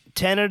been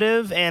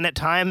tentative and at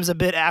times a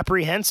bit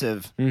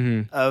apprehensive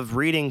of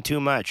reading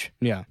too much.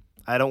 Yeah.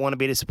 I don't want to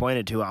be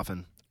disappointed too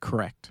often.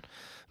 Correct.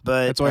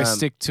 But That's why I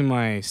stick to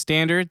my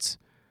standards.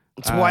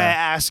 That's why I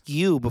ask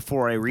you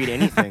before I read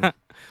anything.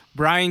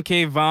 Brian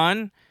K.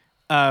 Vaughan,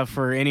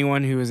 for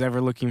anyone who is ever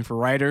looking for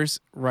writer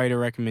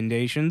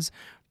recommendations,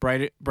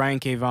 Brian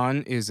K.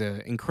 Vaughan is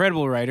an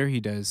incredible writer. He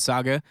does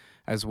Saga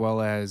as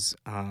well as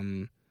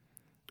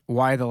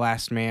Why the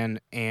Last Man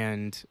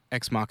and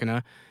Ex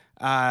Machina.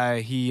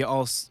 He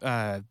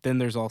also then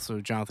there's also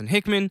Jonathan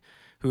Hickman,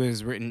 who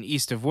has written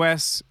East of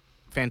West,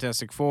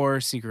 Fantastic Four,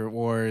 Secret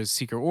Wars,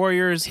 Secret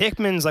Warriors.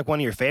 Hickman's like one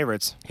of your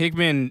favorites.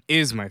 Hickman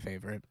is my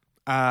favorite.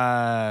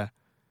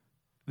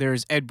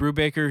 There's Ed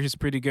Brubaker, who's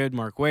pretty good.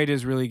 Mark Waid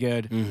is really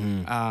good.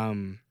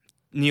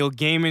 Neil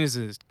Gaiman is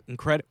an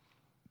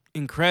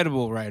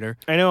incredible writer.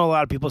 I know a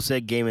lot of people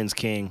say Gaiman's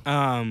king.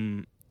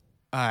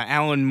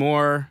 Alan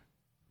Moore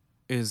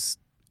is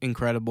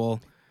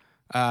incredible.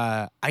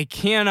 I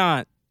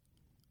cannot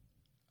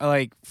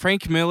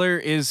Frank Miller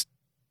is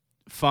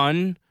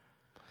fun.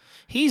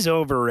 He's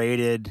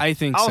overrated. I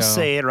think I'll so.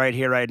 say it right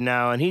here, right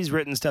now. And he's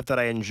written stuff that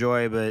I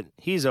enjoy, but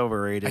he's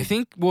overrated. I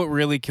think what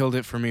really killed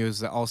it for me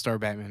was the All-Star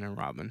Batman and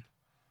Robin.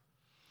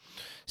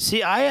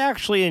 See, I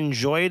actually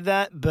enjoyed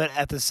that, but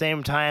at the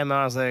same time,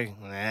 I was like,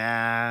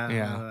 nah.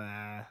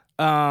 Yeah.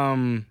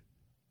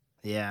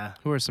 Yeah.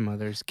 Who are some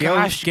others?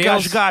 Gosh, I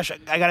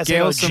gotta say,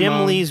 Gail though,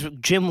 Simone.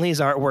 Jim Lee's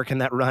artwork in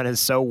that run is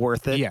so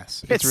worth it.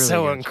 Yes, it's really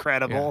so good.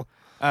 incredible.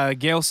 Yeah.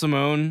 Gail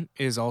Simone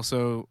is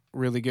also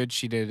really good.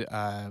 She did.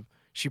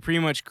 She pretty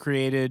much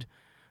created,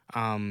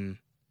 the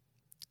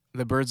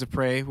Birds of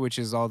Prey, which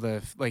is all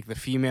the the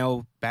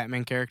female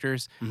Batman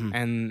characters,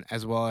 and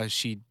as well as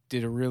she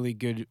did a really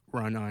good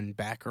run on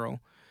Batgirl.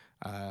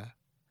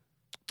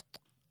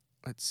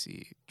 Let's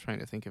see, trying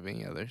to think of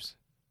any others.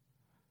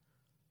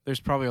 There's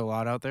probably a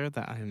lot out there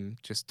that I'm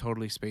just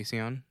totally spacing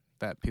on.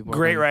 That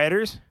Great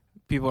writers.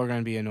 People are going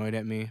to be annoyed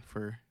at me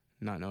for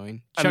not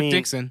knowing. I Chuck mean,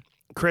 Dixon.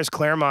 Chris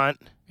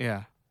Claremont.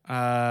 Yeah.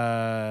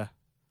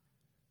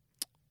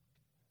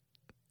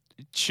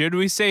 Should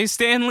we say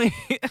Stanley?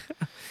 You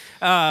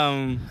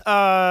know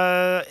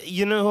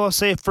who I'll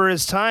say for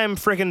his time?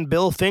 Frickin'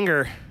 Bill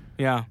Finger.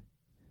 Yeah.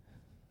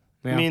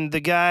 I mean, the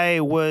guy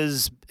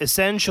was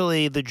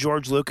essentially the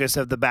George Lucas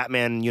of the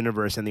Batman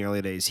universe in the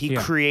early days. He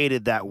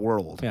created that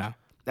world. Yeah.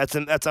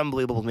 That's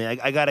unbelievable to me.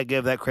 I got to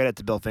give that credit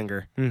to Bill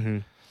Finger. Mm-hmm.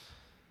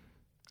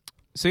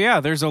 So, yeah,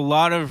 there's a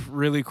lot of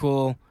really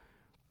cool,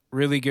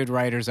 really good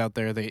writers out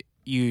there that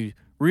you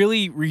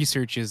really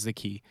research is the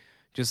key.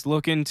 Just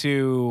look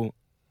into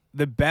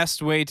the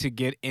best way to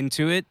get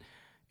into it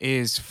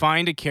is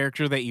find a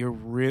character that you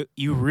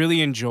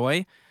really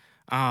enjoy,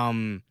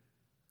 and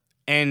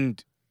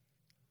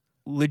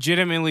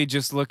legitimately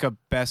just look up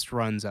best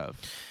runs of.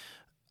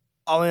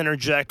 I'll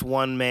interject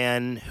one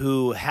man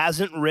who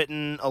hasn't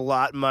written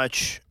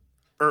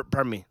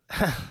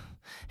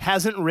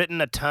hasn't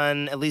written a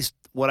ton, at least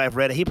what I've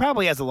read. He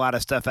probably has a lot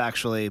of stuff,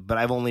 actually, but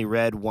I've only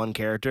read one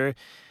character.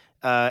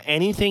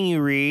 Anything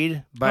you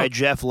read by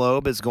Jeff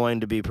Loeb is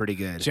going to be pretty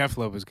good. Jeff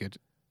Loeb is good.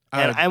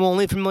 And I'm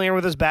only familiar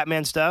with his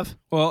Batman stuff.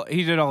 Well,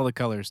 he did all the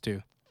colors,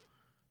 too.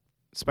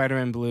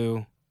 Spider-Man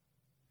Blue.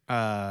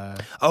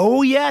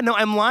 Oh, yeah. No,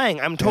 I'm lying.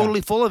 I'm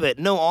totally full of it.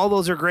 No, all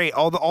those are great.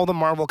 All the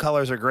Marvel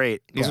colors are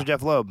great. Those are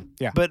Jeff Loeb.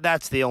 Yeah. But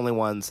that's the only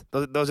ones.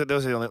 Those are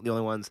the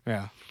only ones.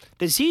 Yeah.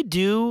 Does he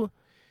do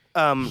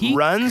He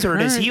runs, or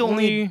does he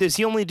only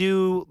currently-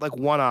 do like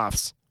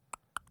one-offs?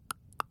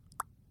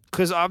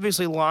 Because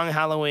obviously, Long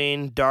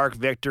Halloween, Dark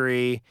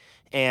Victory,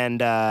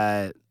 and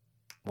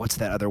what's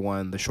that other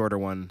one? The shorter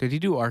one. Did he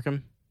do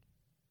Arkham?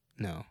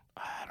 No.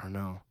 I don't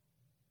know.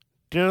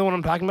 Do you know what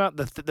I'm talking about?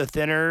 The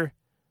thinner.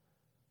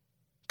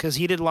 Because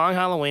he did Long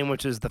Halloween,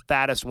 which is the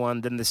fattest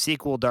one. Then the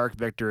sequel, Dark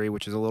Victory,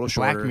 which is a little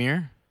shorter. Black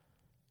Mirror?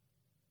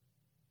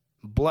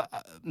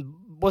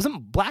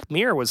 Wasn't Black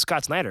Mirror was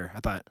Scott Snyder? I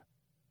thought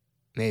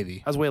Maybe.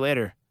 that was way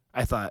later.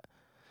 I thought.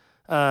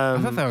 I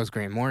thought that was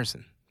Grant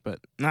Morrison, but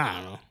I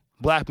don't know.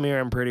 Black Mirror,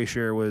 I'm pretty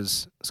sure,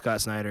 was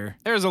Scott Snyder.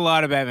 There's a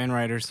lot of Batman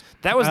writers.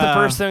 That was the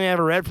first thing I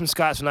ever read from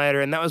Scott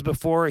Snyder, and that was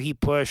before he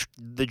pushed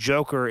the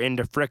Joker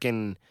into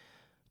frickin'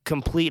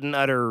 complete and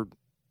utter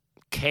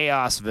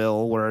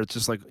Chaosville, where it's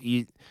just like,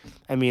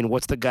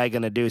 what's the guy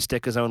going to do?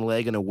 Stick his own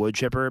leg in a wood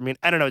chipper? I mean,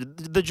 I don't know.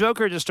 The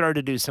Joker just started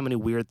to do so many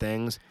weird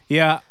things.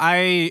 Yeah,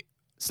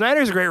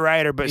 Snyder's a great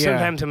writer, but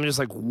sometimes I'm just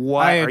like,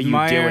 what are you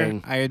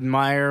doing? I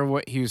admire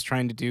what he was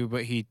trying to do,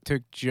 but he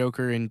took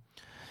Joker and...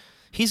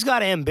 He's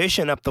got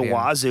ambition up the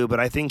wazoo,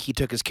 but I think he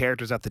took his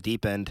characters off the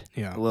deep end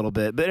a little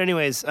bit. But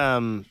anyways,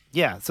 so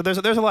there's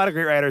a lot of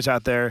great writers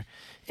out there,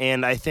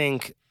 and I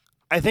think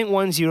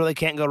ones you really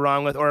can't go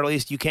wrong with, or at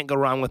least you can't go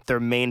wrong with their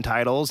main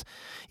titles.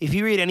 If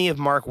you read any of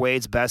Mark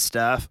Waid's best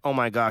stuff, oh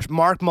my gosh,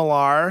 Mark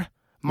Millar.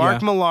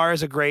 Mark Millar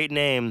is a great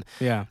name.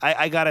 Yeah.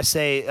 I gotta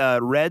say,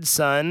 Red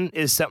Sun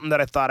is something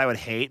that I thought I would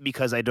hate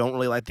because I don't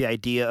really like the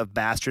idea of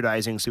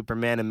bastardizing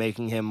Superman and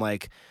making him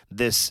like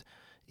this,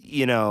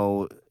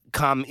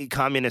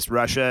 communist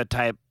Russia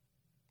type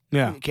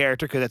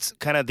character, because that's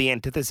kind of the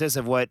antithesis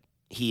of what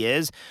he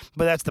is.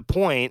 But that's the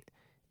point,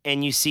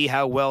 and you see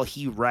how well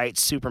he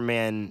writes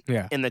Superman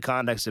in the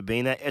context of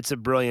being that. It's a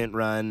brilliant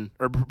run,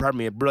 a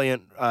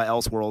brilliant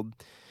Elseworld.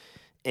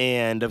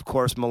 And, of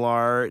course,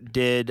 Millar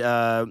did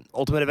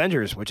Ultimate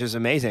Avengers, which is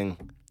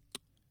amazing.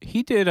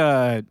 He did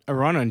a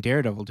run on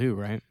Daredevil, too,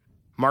 right?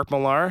 Mark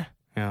Millar?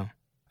 Yeah.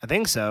 I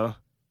think so.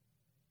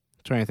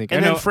 Trying to think.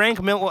 And then Frank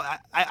Miller,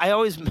 I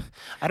don't know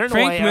why.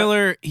 Frank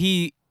Miller,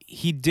 he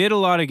did a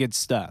lot of good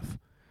stuff.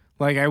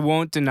 Like, I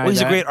won't deny that.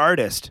 He's a great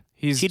artist.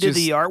 He Did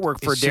the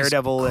artwork for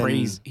Daredevil. And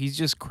he's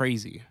just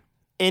crazy.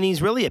 And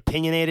he's really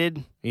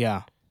opinionated.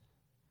 Yeah.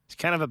 He's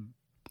kind of a...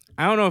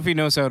 I don't know if he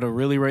knows how to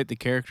really write the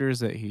characters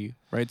that he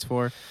writes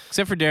for.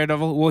 Except for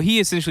Daredevil. Well, he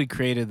essentially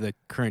created the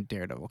current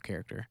Daredevil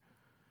character.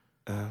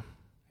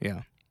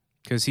 Yeah.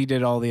 Because he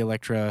did all the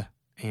Elektra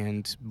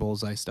and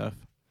Bullseye stuff.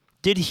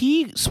 Did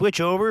he switch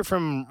over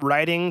from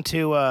writing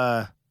to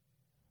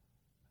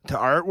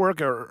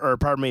artwork, or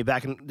pardon me,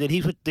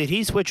 did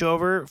he switch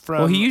over from?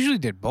 Well, he usually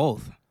did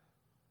both.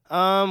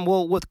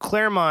 Well, with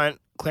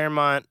Claremont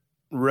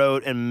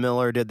wrote and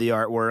Miller did the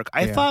artwork.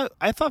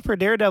 I thought for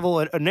Daredevil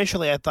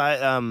initially, I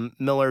thought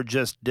Miller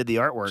just did the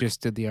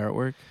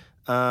artwork.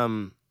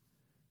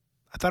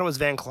 I thought it was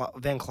Van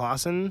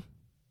Clausen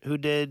who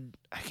did.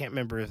 I can't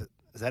remember.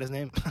 Is that his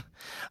name?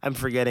 I'm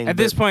forgetting. At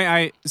this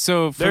point,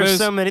 there's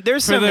so many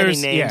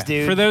names,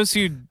 dude. For those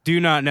who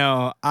do not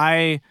know,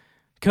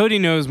 Cody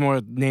knows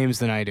more names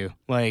than I do.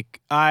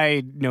 Like,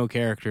 I know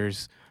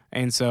characters,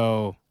 and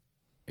so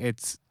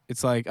it's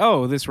like,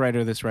 oh, this writer,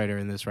 and this writer,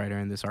 and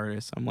this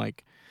artist. I'm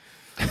like,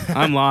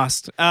 I'm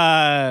lost.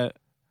 But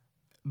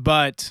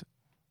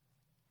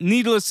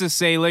needless to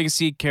say,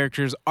 legacy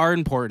characters are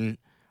important.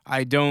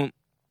 I don't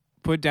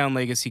put down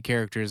legacy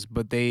characters,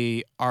 but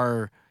they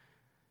are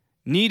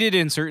needed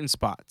in certain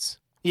spots.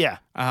 Yeah,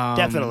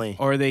 definitely.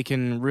 Or they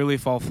can really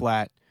fall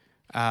flat.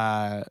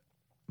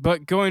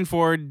 But going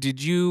forward,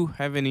 did you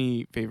have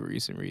any favorite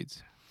recent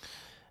reads?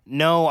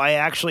 No, I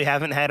actually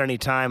haven't had any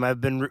time. I've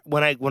been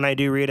when I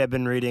do read, I've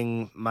been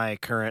reading my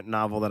current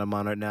novel that I'm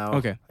on right now.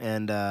 Okay.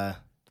 And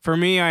for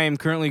me, I am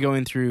currently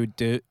going through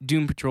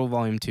Doom Patrol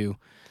Volume 2,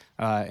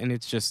 and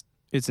it's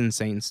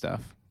insane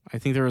stuff. I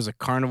think there was a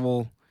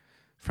carnival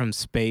from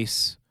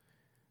space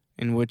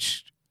in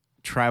which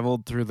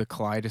traveled through the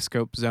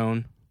kaleidoscope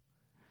zone.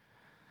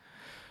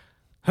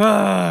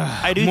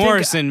 I do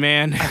Morrison,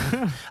 man.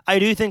 I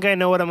do think I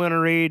know what I'm going to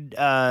read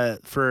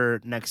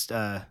for next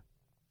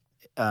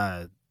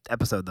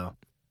episode, though.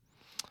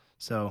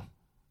 So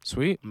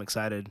sweet. I'm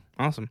excited.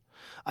 Awesome.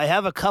 I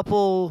have a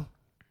couple.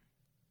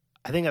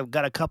 I think I've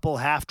got a couple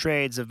half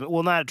trades of,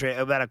 well, not a trade,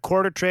 about a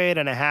quarter trade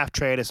and a half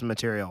trade of some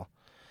material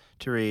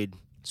to read.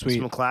 Sweet.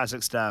 Some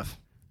classic stuff.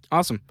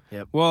 Awesome.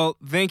 Yep. Well,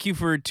 thank you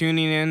for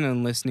tuning in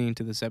and listening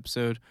to this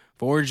episode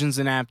of Origins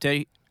and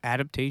Adaptations.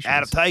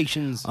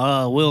 Adaptations.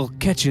 We'll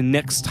catch you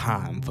next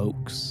time,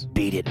 folks.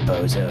 Beat it,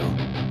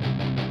 bozo.